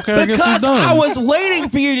was like, "Okay, I guess he's because done." I was waiting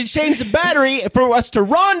for you to change the battery for us to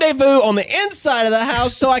rendezvous on the inside of the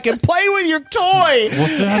house so I can play with your toy. Well,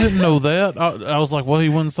 see, I didn't know that. I was like, well, he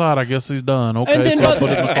went inside. I guess he's done. Okay, And then, so I put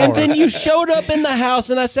it in the car. and then you showed up in the house,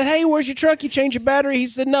 and I said, "Hey, where's your truck? You changed your battery?" He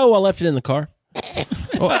said, "No, I left it in the car."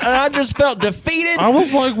 And I just felt defeated. I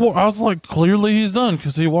was like, clearly he's done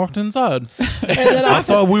because he walked inside. And then I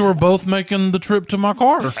thought we were both making the trip to my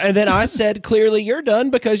car. And then I said, "Clearly you're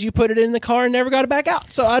done because you put it in the car and never got it back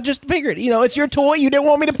out." So I just figured, it's your toy. You didn't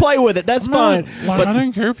want me to play with it. That's fine. But I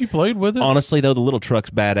didn't care if you played with it. Honestly, though, the little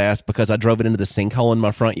truck's badass because I drove it into the sinkhole in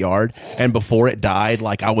my front yard, and before it died,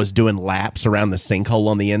 like I was doing laps around the sinkhole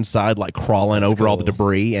on the inside, like crawling over all the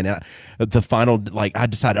debris. And the final, like, I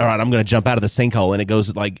decided, all right, I'm going to jump out of the sinkhole, and it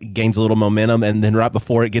goes like gains a little momentum, and then right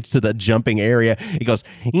before it gets to the jumping area, it goes.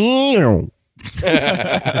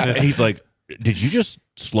 And he's like, "Did you just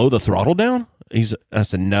slow the throttle down?" I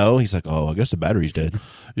said, "No." He's like, "Oh, I guess the battery's dead."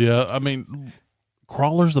 Yeah, I mean,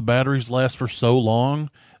 crawlers, the batteries last for so long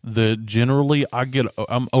that generally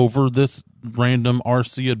I'm over this random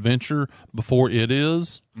RC adventure before it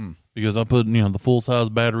is because I put the full size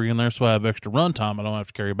battery in there, so I have extra runtime. I don't have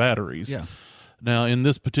to carry batteries. Yeah. Now in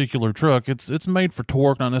this particular truck, it's made for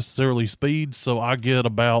torque, not necessarily speed, so I get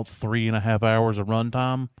about 3.5 hours of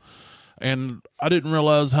runtime. And I didn't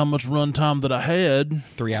realize how much runtime that I had.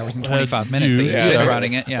 3 hours and 25 minutes that you've been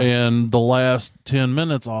riding it. Yeah. And the last 10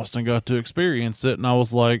 minutes, Austin got to experience it, and I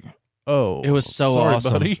was like, "Oh, It was so sorry,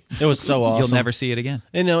 awesome. buddy. It was so awesome. You'll never see it again.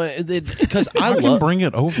 Because I can bring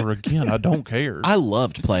it over again. I don't care." I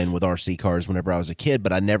loved playing with RC cars whenever I was a kid,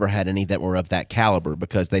 but I never had any that were of that caliber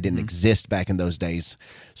because they didn't exist back in those days.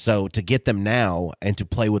 So to get them now and to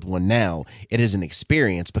play with one now, it is an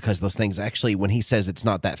experience because those things actually, when he says it's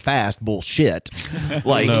not that fast, bullshit.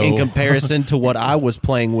 Like in comparison to what I was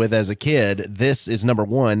playing with as a kid, this is number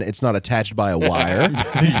one, it's not attached by a wire.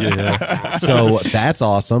 So that's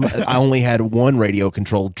awesome. I only had one radio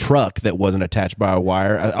controlled truck that wasn't attached by a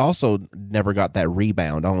wire. I also never got that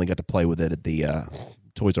rebound. I only got to play with it at the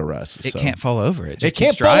Toys R Us. It can't fall over. It just can't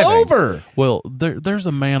keeps driving. fall over. Well, there's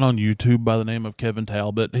a man on YouTube by the name of Kevin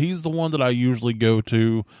Talbot. He's the one that I usually go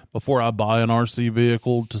to before I buy an RC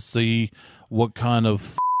vehicle to see what kind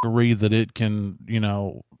of f***ery that it can,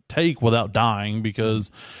 take without dying,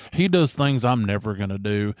 because he does things I'm never going to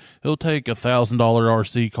do. He'll take $1,000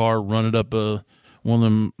 RC car, run it up one of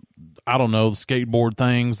them, I don't know, the skateboard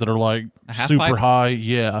things that are like super high.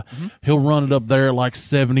 Yeah. He'll run it up there at like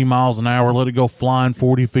 70 miles an hour, let it go flying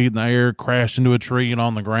 40 feet in the air, crash into a tree and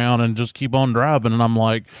on the ground, and just keep on driving. And I'm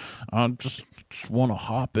like, I just want to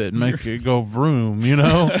hop it and make it go vroom, you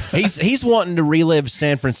know? He's wanting to relive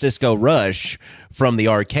San Francisco Rush from the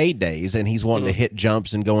arcade days, and he's wanting to hit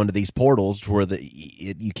jumps and go into these portals to where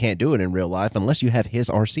you can't do it in real life unless you have his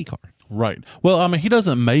RC car. Right. Well, I mean, he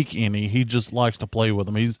doesn't make any. He just likes to play with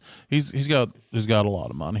them. He's got a lot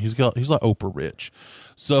of money. He's like Oprah rich.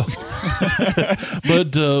 So,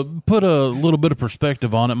 but put a little bit of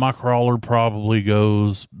perspective on it. My crawler probably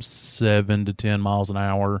goes 7 to 10 miles an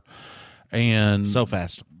hour, and so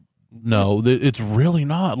fast. No, it's really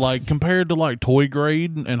not. Like, compared to like toy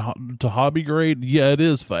grade and to hobby grade, yeah, it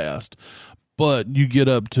is fast. But you get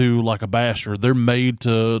up to like a basher, they're made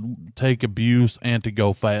to take abuse and to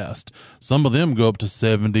go fast. Some of them go up to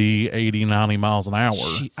 70, 80, 90 miles an hour.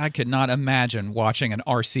 I could not imagine watching an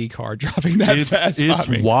RC car driving that fast. It's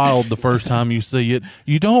wild the first time you see it.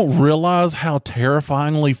 You don't realize how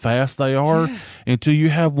terrifyingly fast they are until you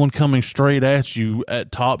have one coming straight at you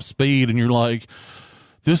at top speed, and you're like,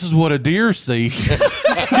 this is what a deer sees.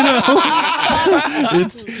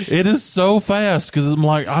 It is so fast, because I'm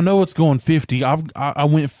like, I know it's going 50. I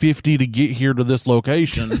went 50 to get here to this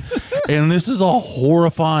location, and this is a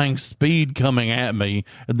horrifying speed coming at me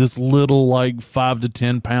at this little like 5 to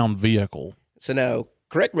 10 pound vehicle. So now,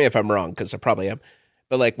 correct me if I'm wrong, because I probably am,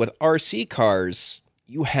 but like with RC cars,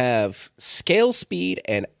 you have scale speed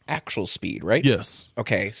and actual speed, right? Yes.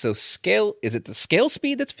 Okay, so is it the scale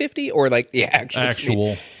speed that's 50 or like the actual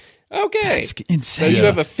speed? Okay. That's insane. So you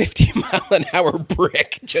have a 50-mile-an-hour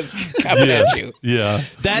brick just coming at you. Yeah.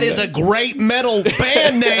 That is a great metal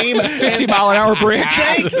band name. 50-mile-an-hour brick.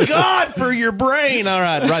 Thank God for your brain. All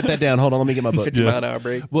right, write that down. Hold on, let me get my book. 50-mile-an-hour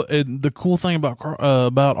brick. Well, the cool thing about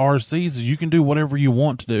RCs is you can do whatever you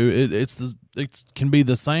want to do. It can be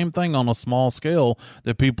the same thing on a small scale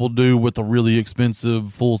that people do with the really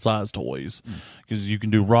expensive full-size toys. Because you can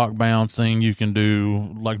do rock bouncing, you can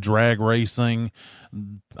do like drag racing.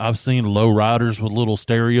 I've seen low riders with little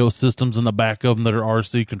stereo systems in the back of them that are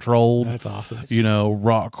RC controlled. That's awesome. You know,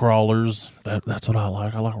 rock crawlers. That's what I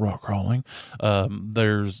like. I like rock crawling.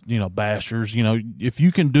 There's, bashers. If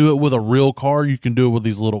you can do it with a real car, you can do it with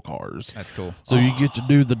these little cars. That's cool. So you get to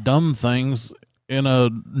do the dumb things in a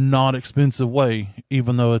not expensive way,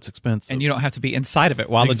 even though it's expensive. And you don't have to be inside of it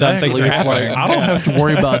while the dumb things are happening. I don't have to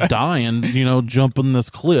worry about dying, jumping this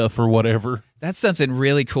cliff or whatever. That's something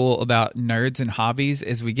really cool about nerds and hobbies,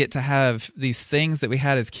 is we get to have these things that we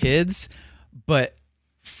had as kids, but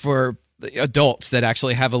for adults that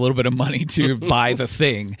actually have a little bit of money to buy the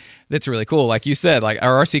thing. That's really cool. Like you said, like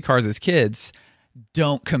our RC cars as kids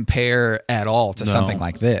don't compare at all to something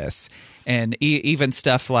like this. And even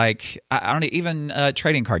stuff like, I don't even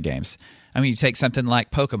trading card games. I mean, you take something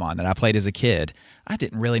like Pokemon that I played as a kid. I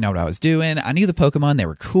didn't really know what I was doing. I knew the Pokemon. They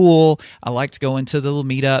were cool. I liked going to the little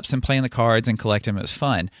meetups and playing the cards and collecting them. It was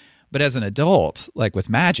fun. But as an adult, like with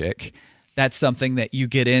Magic, that's something that you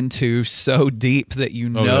get into so deep that you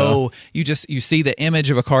see the image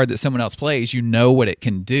of a card that someone else plays, you know what it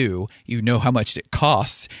can do, you know how much it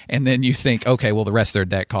costs, and then you think, okay, well, the rest of their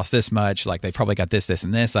deck costs this much, like they probably got this, this,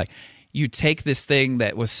 and this. Like, you take this thing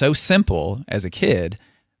that was so simple as a kid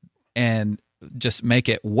and just make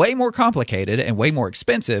it way more complicated and way more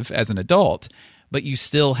expensive as an adult, but you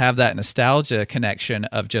still have that nostalgia connection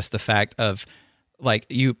of just the fact of like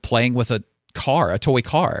you playing with a toy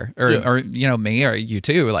car, or me or you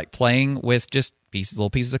too, like playing with just little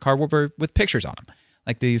pieces of cardboard with pictures on them,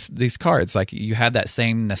 like these cards. Like you had that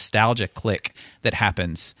same nostalgia click that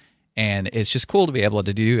happens. And it's just cool to be able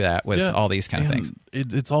to do that with all these kind of things.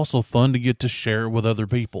 It's also fun to get to share it with other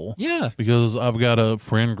people. Yeah. Because I've got a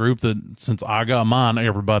friend group that since I got mine,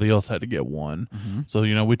 everybody else had to get one. Mm-hmm.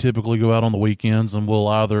 So, we typically go out on the weekends and we'll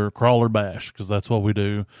either crawl or bash, because that's what we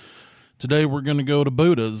do. Today we're going to go to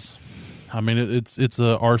Buddha's. I mean, it's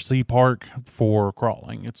a RC park for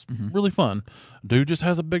crawling. It's really fun. Dude just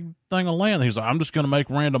has a big thing of land. He's like, I'm just going to make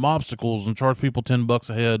random obstacles and charge people $10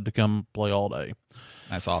 a head to come play all day.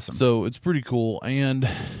 That's awesome. So it's pretty cool. And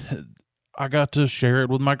I got to share it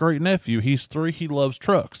with my great nephew. He's 3. He loves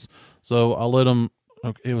trucks. So I let him.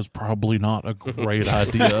 Okay, it was probably not a great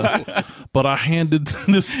idea, but I handed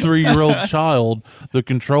this 3-year-old child the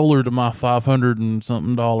controller to my $500 and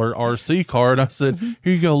something RC car. And I said,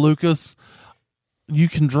 here you go, Lucas. You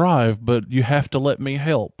can drive, but you have to let me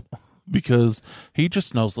help. because he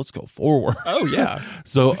just knows, let's go forward. Oh, yeah.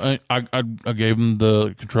 So I gave him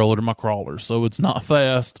the controller to my crawler. So it's not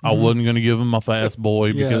fast. I wasn't going to give him my fast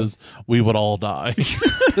boy because we would all die.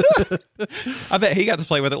 I bet he got to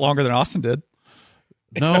play with it longer than Austin did.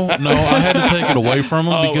 No, I had to take it away from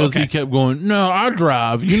him because he kept going, no, I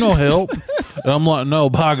drive, help. And I'm like, no,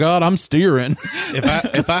 by God, I'm steering.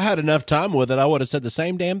 If I had enough time with it, I would have said the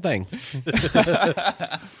same damn thing.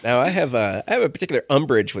 Now, I have a particular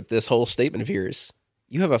umbrage with this whole statement of yours.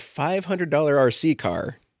 You have a $500 RC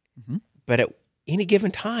car, but at any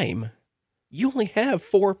given time, you only have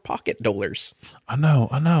 4 pocket dollars. I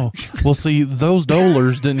know. Well, see, those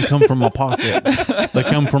dollars didn't come from my pocket. They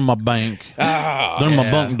come from my bank. They're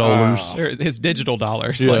my bunk dollars. They're his digital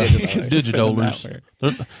dollars. Yeah, Like, digidollars.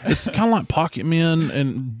 It's kind of like Pocket Men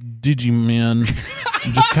and Digimen,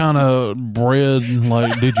 just kind of bred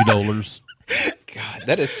like digidollars. God,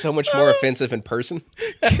 that is so much more offensive in person.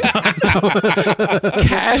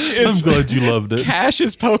 Cash is. I'm glad you loved it. Cash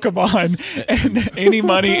is Pokemon, and any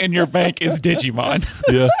money in your bank is Digimon.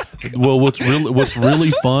 Yeah. Well, what's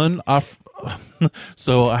really fun?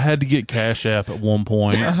 So I had to get Cash App at one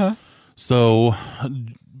point. So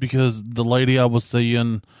because the lady I was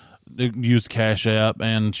seeing used Cash App,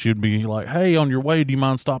 and she'd be like, "Hey, on your way, do you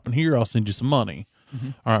mind stopping here? I'll send you some money."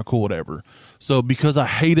 All right, cool, whatever. So because I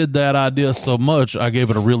hated that idea so much, I gave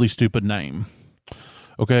it a really stupid name.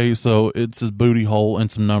 Okay, so it's his booty hole and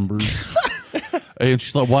some numbers. And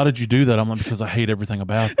she's like, why did you do that? I'm like, because I hate everything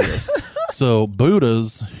about this. So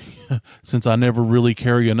Buddha's, since I never really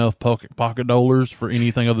carry enough pocket dollars for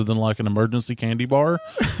anything other than like an emergency candy bar,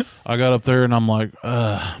 I got up there and I'm like,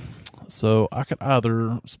 so I could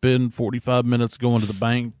either spend 45 minutes going to the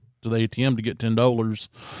bank, to the ATM to get $10,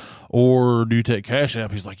 or do you take Cash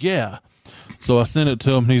App? He's like, yeah. So I sent it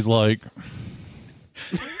to him, and he's like,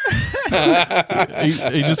 he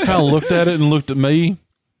just kind of looked at it and looked at me,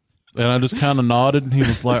 and I just kind of nodded, and he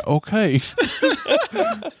was like, okay.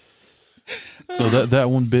 So that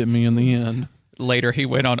one bit me in the end. Later, he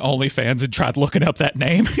went on OnlyFans and tried looking up that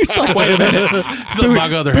name. He's like, wait a minute. My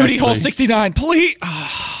God, there has Booty to hole be. 69, please.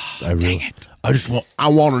 Oh, dang it. I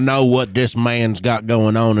want to know what this man's got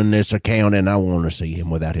going on in this account, and I want to see him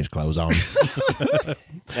without his clothes on.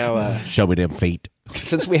 Now, Show me them feet.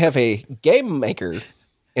 since we have a game maker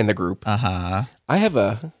in the group, Uh-huh. I have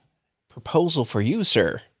a proposal for you,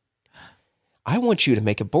 sir. I want you to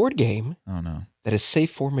make a board game Oh, no. that is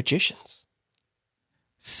safe for magicians.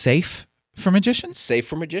 Safe for magicians? Safe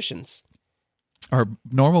for magicians. Are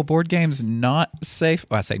normal board games not safe?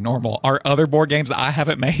 Well, I say normal. Are other board games that I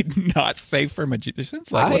haven't made not safe for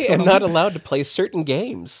magicians? I what's am going not on? allowed to play certain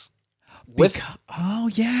games with Oh,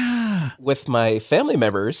 yeah. my family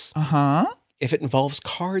members Uh-huh. if it involves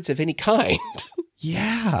cards of any kind.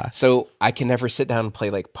 Yeah. So I can never sit down and play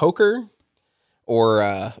like poker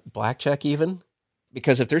or blackjack even.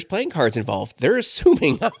 Because if there's playing cards involved, they're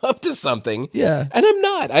assuming I'm up to something. Yeah. And I'm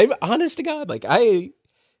not. I'm honest to God. I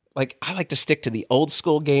like to stick to the old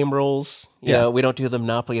school game rules. You know, we don't do the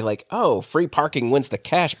Monopoly like, oh, free parking wins the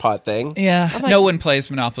cash pot thing. Yeah. I'm like, No one plays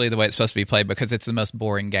Monopoly the way it's supposed to be played because it's the most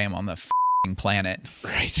boring game on the planet.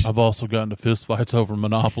 Right. I've also gotten to fist fights over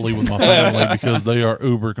Monopoly with my family because they are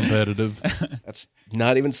uber competitive. That's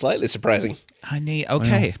not even slightly surprising.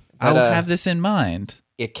 Okay. I'll have this in mind.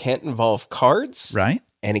 It can't involve cards, Right?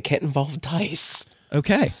 and it can't involve dice.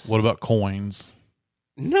 Okay. What about coins?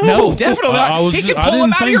 No, definitely not. He can I pull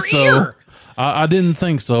them didn't out of think your so. ear. I didn't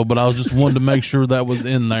think so, but I was just wanting to make sure that was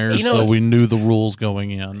in there so we knew the rules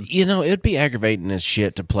going in. You know, it'd be aggravating as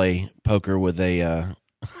shit to play poker with a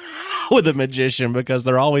with a magician because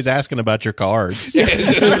they're always asking about your cards. Is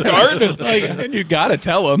this your card? And you got to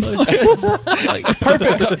tell them. Like,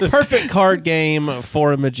 perfect card game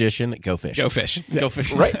for a magician. Go fish. Go fish. Go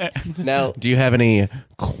fish. Right. Now, Do you have any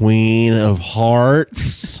Queen of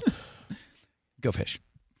Hearts? Go fish.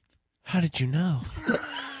 How did you know?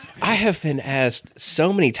 I have been asked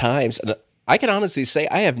so many times, and I can honestly say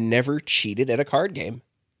I have never cheated at a card game.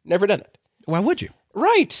 Never done it. Why would you?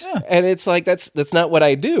 Right. Yeah. And it's like, that's not what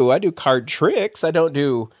I do. I do card tricks. I don't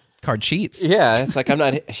do... Card cheats. Yeah, it's like I'm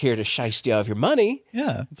not here to shiest you of your money.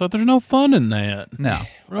 Yeah. So there's no fun in that. No.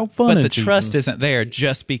 No fun But in the cheating. trust isn't there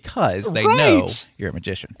just because they Right. know you're a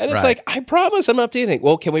magician. And it's Right. like, I promise I'm up to anything.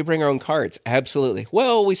 Well, can we bring our own cards? Absolutely.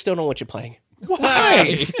 Well, we still don't want you playing.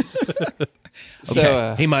 Why?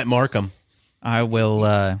 So, He might mark them. I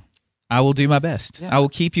will do my best. I will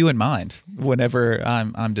keep you in mind whenever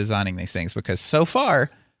I'm designing these things because so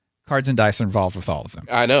far cards and dice are involved with all of them.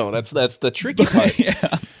 I know. That's the tricky part.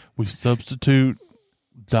 Yeah. We substitute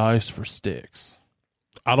dice for sticks.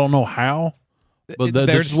 I don't know how, But they're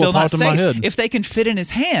that's still what not popped in my safe. head. If they can fit in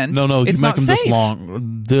his hand, No, you it's make not them safe. this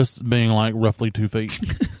long. This being like roughly 2 feet.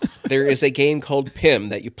 There is a game called Pim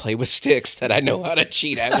that you play with sticks that I know how to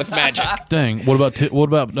cheat at with magic. Dang. What about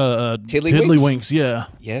Tiddlywinks? Yeah,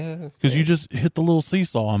 Yeah. because you just hit the little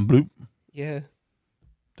seesaw and bloop. Yeah.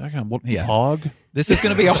 Dang, what Yeah. hog? This is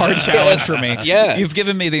going to be a hard challenge for me. Yeah. You've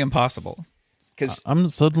given me the impossible. Because I'm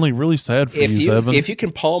suddenly really sad for you, Seven. if you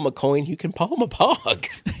can palm a coin, you can palm a pog.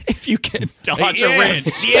 If you can dodge a wrench.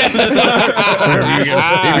 Yes.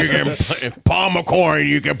 If you can palm a coin,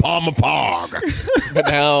 you can palm a pog. But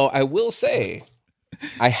now I will say,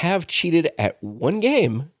 I have cheated at one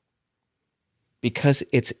game because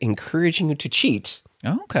it's encouraging you to cheat.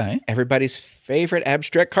 Okay. Everybody's favorite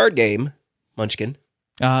abstract card game, Munchkin.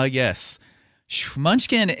 Yes.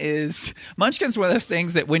 Munchkin's one of those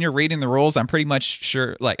things that when you're reading the rules, I'm pretty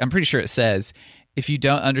sure it says, if you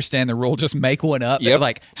don't understand the rule, just make one up. Yep.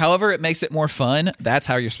 Like, however it makes it more fun, that's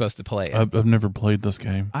how you're supposed to play it. I've never played this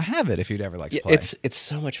game. I have it if you'd ever like to play. It's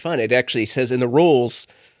so much fun. It actually says in the rules,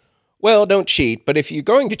 well, don't cheat, but if you're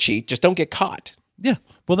going to cheat, just don't get caught. Yeah.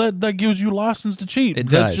 Well, that gives you license to cheat. It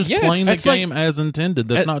That's does. just Yes. playing the That's like- game as intended.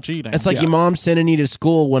 That's not cheating. It's like your mom sending you to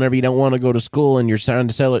school whenever you don't want to go to school, and you're trying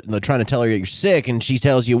to tell her that you're sick, and she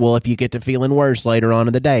tells you, "Well, if you get to feeling worse later on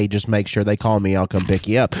in the day, just make sure they call me. I'll come pick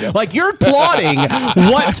you up." Like you're plotting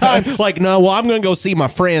what time? Like, no, well, I'm going to go see my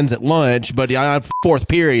friends at lunch, but I have fourth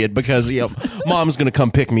period because mom's going to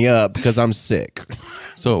come pick me up because I'm sick.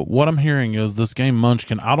 So what I'm hearing is this game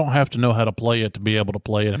Munchkin, I don't have to know how to play it to be able to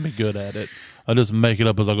play it and be good at it. I just make it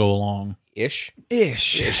up as I go along. Ish. It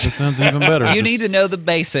sounds even better. You need to know the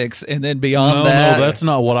basics, and then beyond No, that, that's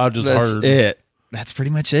not what I just that's heard. it. That's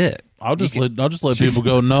pretty much it. I'll just let people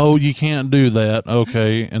go, no, you can't do that.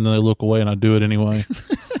 Okay. And then they look away and I do it anyway. So I'm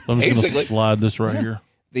just going Basically. to slide this right here.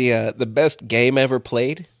 The best game ever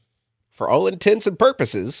played, for all intents and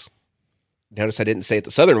purposes. Notice I didn't say it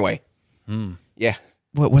the Southern way. Yeah.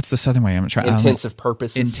 What's the Southern way? I'm trying. Intensive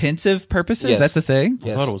purposes. Intensive purposes? Yes. That's a thing?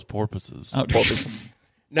 I thought it was porpoises. Oh,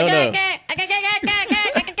 No.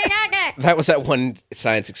 That was that one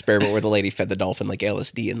science experiment where the lady fed the dolphin like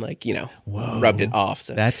LSD and rubbed it off.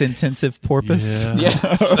 So. that's intensive porpoise. Yeah.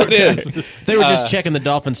 Yes, that is. They were just checking the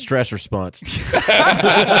dolphin's stress response.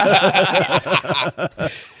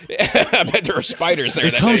 I bet there were spiders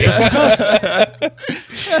there. That day.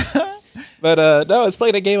 But no, I was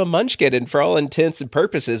playing a game of Munchkin, and for all intents and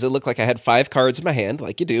purposes, it looked like I had 5 cards in my hand,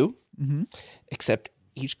 like you do. Mm-hmm. Except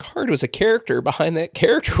each card was a character. Behind that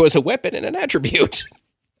character was a weapon and an attribute.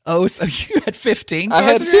 Oh, so you had 15 I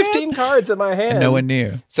cards had in your hand? 15 cards in my hand. And no one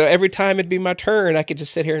knew. So every time it'd be my turn, I could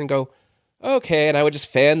just sit here and go, okay, and I would just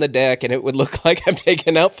fan the deck, and it would look like I'm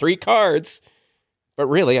taking out 3 cards. But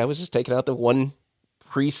really, I was just taking out the one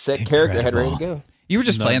preset character I had ready to go. You were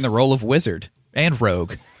just playing the role of wizard and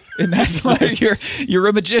rogue. And that's why you're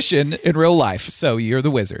a magician in real life, so you're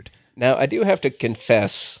the wizard. Now, I do have to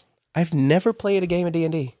confess, I've never played a game of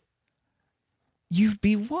D&D. You'd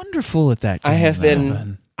be wonderful at that game. I have been...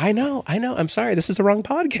 Seven. I know. I'm sorry. This is the wrong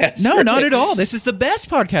podcast. No, not at all. This is the best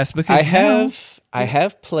podcast because I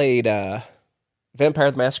have played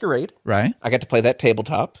Vampire the Masquerade. Right? I got to play that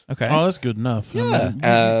tabletop. Okay. Oh, that's good enough. Yeah.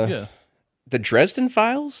 Yeah. The Dresden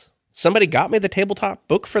Files. Somebody got me the tabletop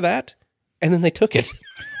book for that, and then they took it.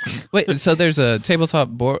 Wait, so there's a tabletop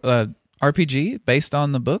RPG based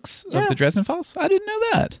on the books Yeah. of the Dresden Files? I didn't know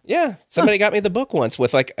that. Yeah, somebody got me the book once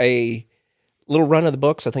with like a little run of the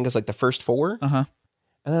books. I think it's like the first 4. Uh-huh.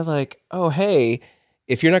 And they're like, oh, hey,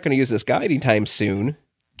 if you're not going to use this guide anytime soon,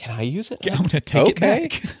 can I use it? I'm going to take it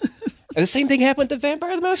back. And the same thing happened with the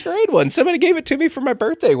Vampire the Masquerade one. Somebody gave it to me for my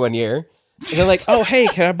birthday one year. And they're like, oh, hey,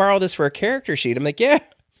 can I borrow this for a character sheet? I'm like, yeah.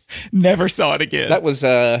 Never saw it again. That was,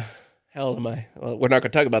 hell am I? Well, we're not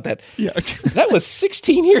going to talk about that. Yeah. That was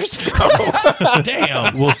 16 years ago.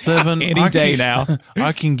 Damn. Well, Seven. Any day now.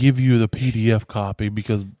 I can give you the PDF copy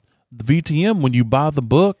because the VTM, when you buy the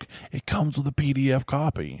book, it comes with a PDF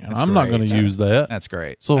copy. And I'm not going to use that. That's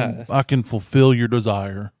great. So I can fulfill your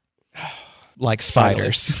desire. Like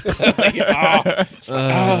spiders.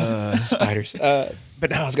 Spiders. But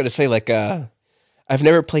now I was going to say, like, I've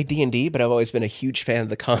never played D&D, but I've always been a huge fan of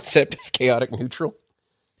the concept of chaotic neutral.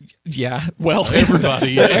 Yeah. Well,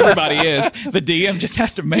 everybody is. The DM just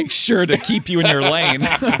has to make sure to keep you in your lane.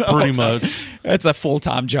 Pretty much. It's a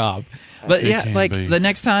full-time job. But It yeah, can like be. the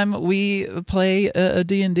next time we play a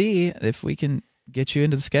D&D, if we can get you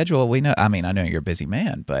into the schedule, we know. I mean, I know you're a busy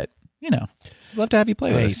man, but we'd love to have you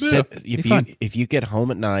play with us. If you get home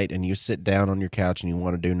at night and you sit down on your couch and you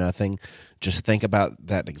want to do nothing, just think about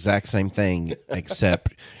that exact same thing,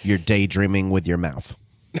 except you're daydreaming with your mouth.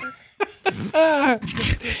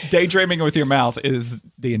 Daydreaming with your mouth is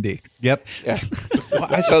D&D. Yep. Yeah. Well,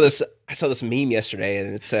 I saw this meme yesterday,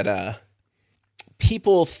 and it said,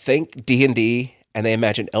 people think D&D and they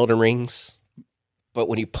imagine Elden Rings. But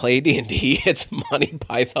when you play D&D, it's Monty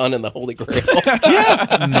Python and the Holy Grail.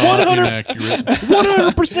 Yeah, Not inaccurate.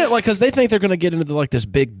 100%. Like, because they think they're going to get into like this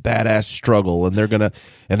big badass struggle, and they're gonna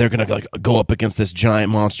like go up against this giant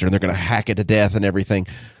monster, and they're gonna hack it to death and everything.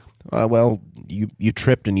 Well, you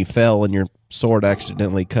tripped and you fell, and your sword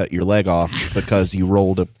accidentally cut your leg off because you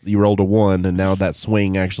rolled a 1, and now that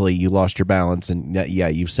swing actually you lost your balance, and yeah,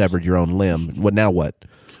 you severed your own limb. What now? What?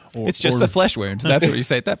 It's just a flesh wound. That's what you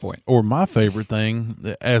say at that point. Or my favorite thing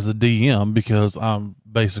as a DM, because I'm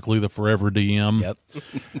basically the forever DM. Yep.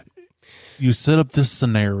 You set up this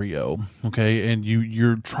scenario, okay, and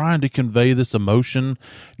you're trying to convey this emotion.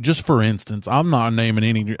 Just for instance, I'm not naming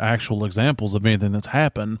any actual examples of anything that's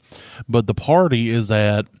happened, but the party is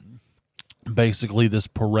at basically this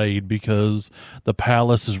parade because the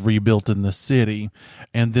palace is rebuilt in the city,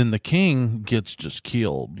 and then the king gets just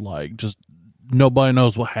killed, like just nobody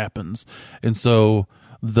knows what happens. And so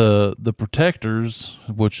the protectors,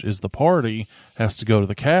 which is the party, has to go to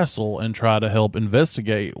the castle and try to help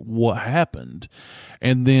investigate what happened.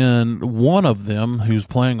 And then one of them, who's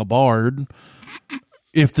playing a bard,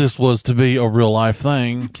 if this was to be a real life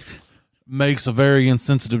thing, makes a very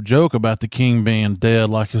insensitive joke about the king being dead,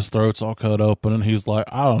 like his throat's all cut open, and he's like,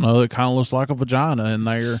 I don't know, it kind of looks like a vagina in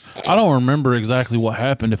there. I don't remember exactly what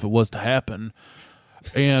happened if it was to happen.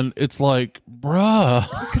 And it's like, bruh,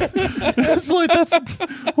 it's like,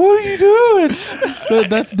 what are you doing?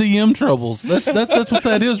 That's DM troubles. That's what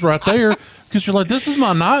that is right there. Because you're like, this is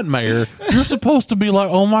my nightmare. You're supposed to be like,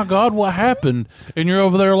 oh my God, what happened? And you're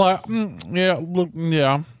over there like, yeah, look,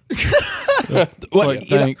 yeah. Well, Like,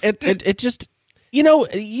 thanks. It just,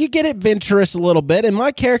 you get adventurous a little bit, and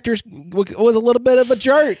my character was a little bit of a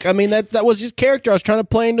jerk. I mean, that was his character. I was trying to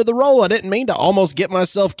play into the role. I didn't mean to almost get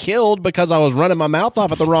myself killed because I was running my mouth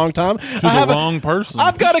off at the wrong time. The wrong person.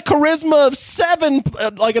 I've got a charisma of 7,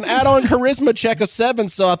 like an add-on charisma check of 7,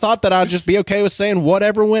 so I thought that I'd just be okay with saying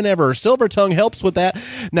whatever, whenever. Silver Tongue helps with that.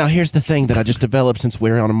 Now, here's the thing that I just developed since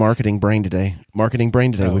we're on a marketing brain today.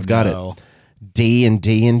 We've got it.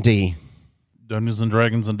 D&D. Dungeons and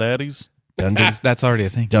Dragons and Daddies. That's already a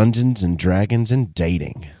thing. Dungeons and Dragons and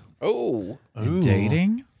dating. Oh.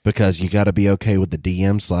 Dating? Because you got to be okay with the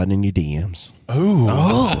DM sliding in your DMs.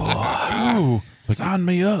 Oh. Sign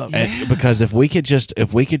me up. Because if we could just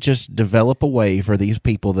develop a way for these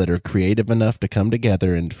people that are creative enough to come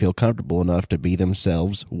together and feel comfortable enough to be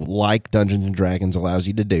themselves, like Dungeons and Dragons allows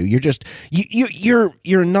you to do,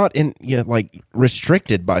 you're not like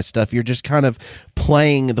restricted by stuff. You're just kind of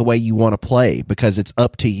playing the way you want to play because it's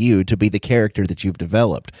up to you to be the character that you've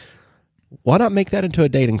developed. Why not make that into a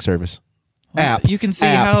dating service? App. You can see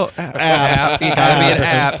how app. You gotta be an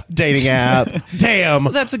app. Dating app. Damn.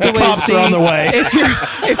 Well, that's a good way to see on the way.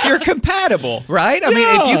 if you're compatible, right? I mean,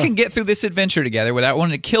 if you can get through this adventure together without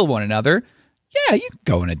wanting to kill one another, yeah, you can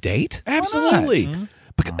go on a date. Absolutely.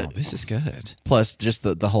 Oh, this is good. Plus, just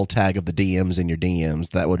the whole tag of the DMs in your DMs,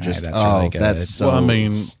 that would just that's really good. That's so. Well, I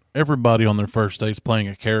mean, everybody on their first date's playing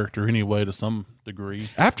a character anyway to some degree.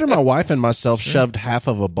 After my wife and myself shoved half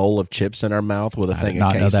of a bowl of chips in our mouth with a thing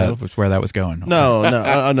of queso. That was where that was going. No.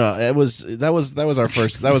 That was our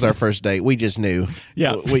first date. We just knew.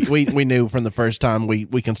 Yeah, we knew from the first time we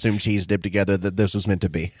consumed cheese dip together that this was meant to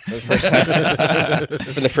be. For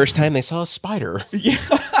the first time they saw a spider. Yeah.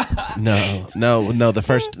 No.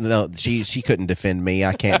 She couldn't defend me.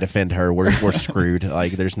 I can't defend her. We're screwed.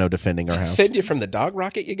 Like there's no defending our house. Defend you from the dog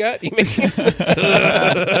rocket you got?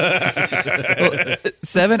 Well,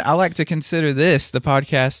 7, I like to consider this the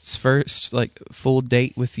podcast's first full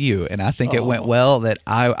date with you, and I think it went well. That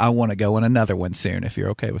I want to go on another one soon. If you're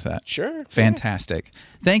okay with that, sure. Fantastic. Yeah.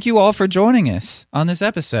 Thank you all for joining us on this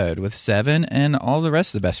episode with 7 and all the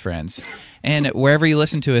rest of the best friends. And wherever you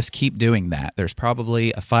listen to us, keep doing that. There's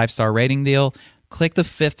probably a 5-star rating deal. Click the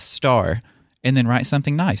 5th star. And then write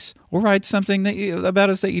something nice, or write something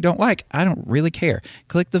about us that you don't like. I don't really care.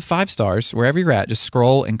 Click the 5 stars wherever you're at. Just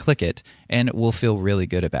scroll and click it, and we'll feel really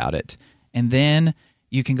good about it. And then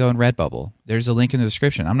you can go in Redbubble. There's a link in the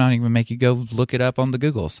description. I'm not even going to make you go look it up on the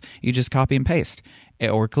Googles. You just copy and paste,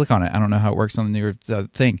 or click on it. I don't know how it works on the new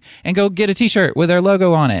thing. And go get a T-shirt with our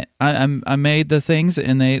logo on it. I made the things,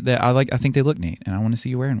 and I think they look neat, and I want to see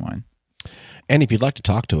you wearing one. And if you'd like to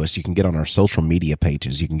talk to us, you can get on our social media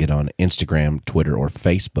pages. You can get on Instagram, Twitter, or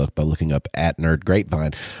Facebook by looking up @Nerd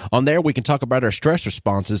Grapevine. On there, we can talk about our stress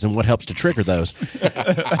responses and what helps to trigger those.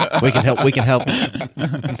 We can help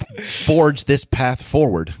forge this path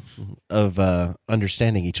forward. of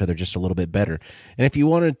understanding each other just a little bit better. And if you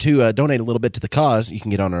wanted to donate a little bit to the cause, you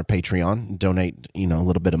can get on our Patreon, donate a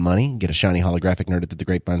little bit of money, get a shiny holographic Nerd at the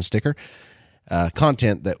Grapevine sticker,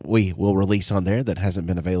 content that we will release on there that hasn't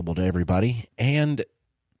been available to everybody. And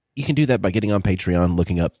you can do that by getting on Patreon,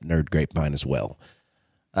 looking up Nerd Grapevine as well.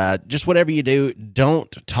 Just whatever you do, don't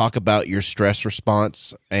talk about your stress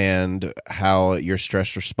response and how your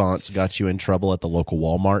stress response got you in trouble at the local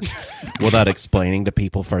Walmart without explaining to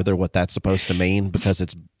people further what that's supposed to mean, because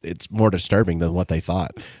it's more disturbing than what they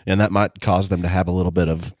thought, and that might cause them to have a little bit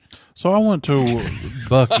of. So I went to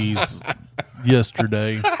Buc-ee's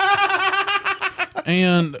yesterday,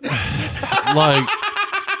 and like,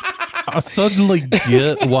 I suddenly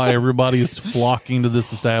get why everybody is flocking to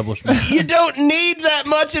this establishment. You don't need that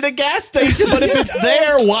much at a gas station, but if it's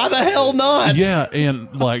there, why the hell not? Yeah,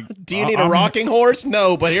 and like, do you need a rocking horse?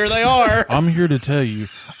 No, but here they are. I'm here to tell you,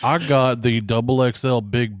 I got the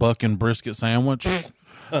XXL Big Buck and Brisket sandwich.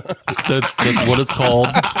 That's what it's called.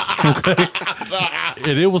 Okay,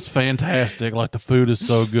 and it was fantastic. Like, the food is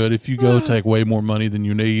so good. If you go, take way more money than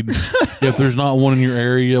you need. If there's not one in your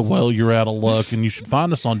area, well, you're out of luck. And you should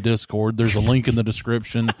find us on Discord. There's a link in the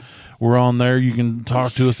description. We're on there. You can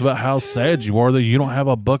talk to us about how sad you are that you don't have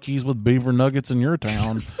a Buc-ee's with beaver nuggets in your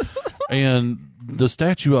town. And the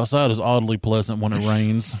statue outside is oddly pleasant when it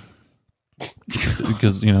rains,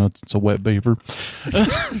 because it's a wet beaver.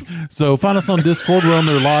 So find us on Discord. We're on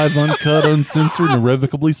there live, uncut, uncensored, and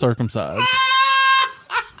irrevocably circumcised.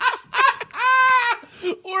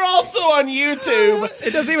 We're also on YouTube.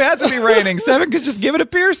 It doesn't even have to be raining. Seven could just give it a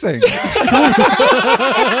piercing. Oh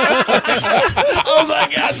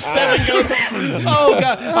my God, Seven goes. Oh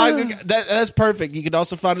God, that's perfect. You can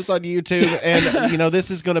also find us on YouTube, and this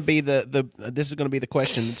is going to be the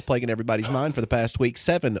question that's plaguing everybody's mind for the past week.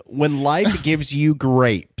 Seven, when life gives you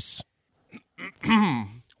grapes.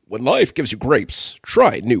 When life gives you grapes,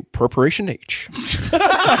 try new Preparation H.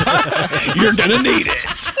 You're gonna need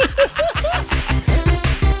it.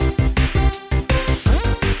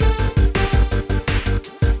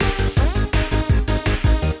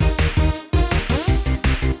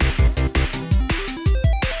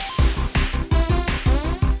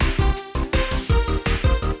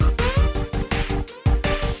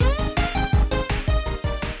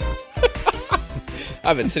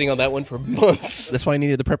 I've been sitting on that one for months. That's why I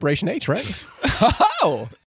needed the Preparation H, right? Oh.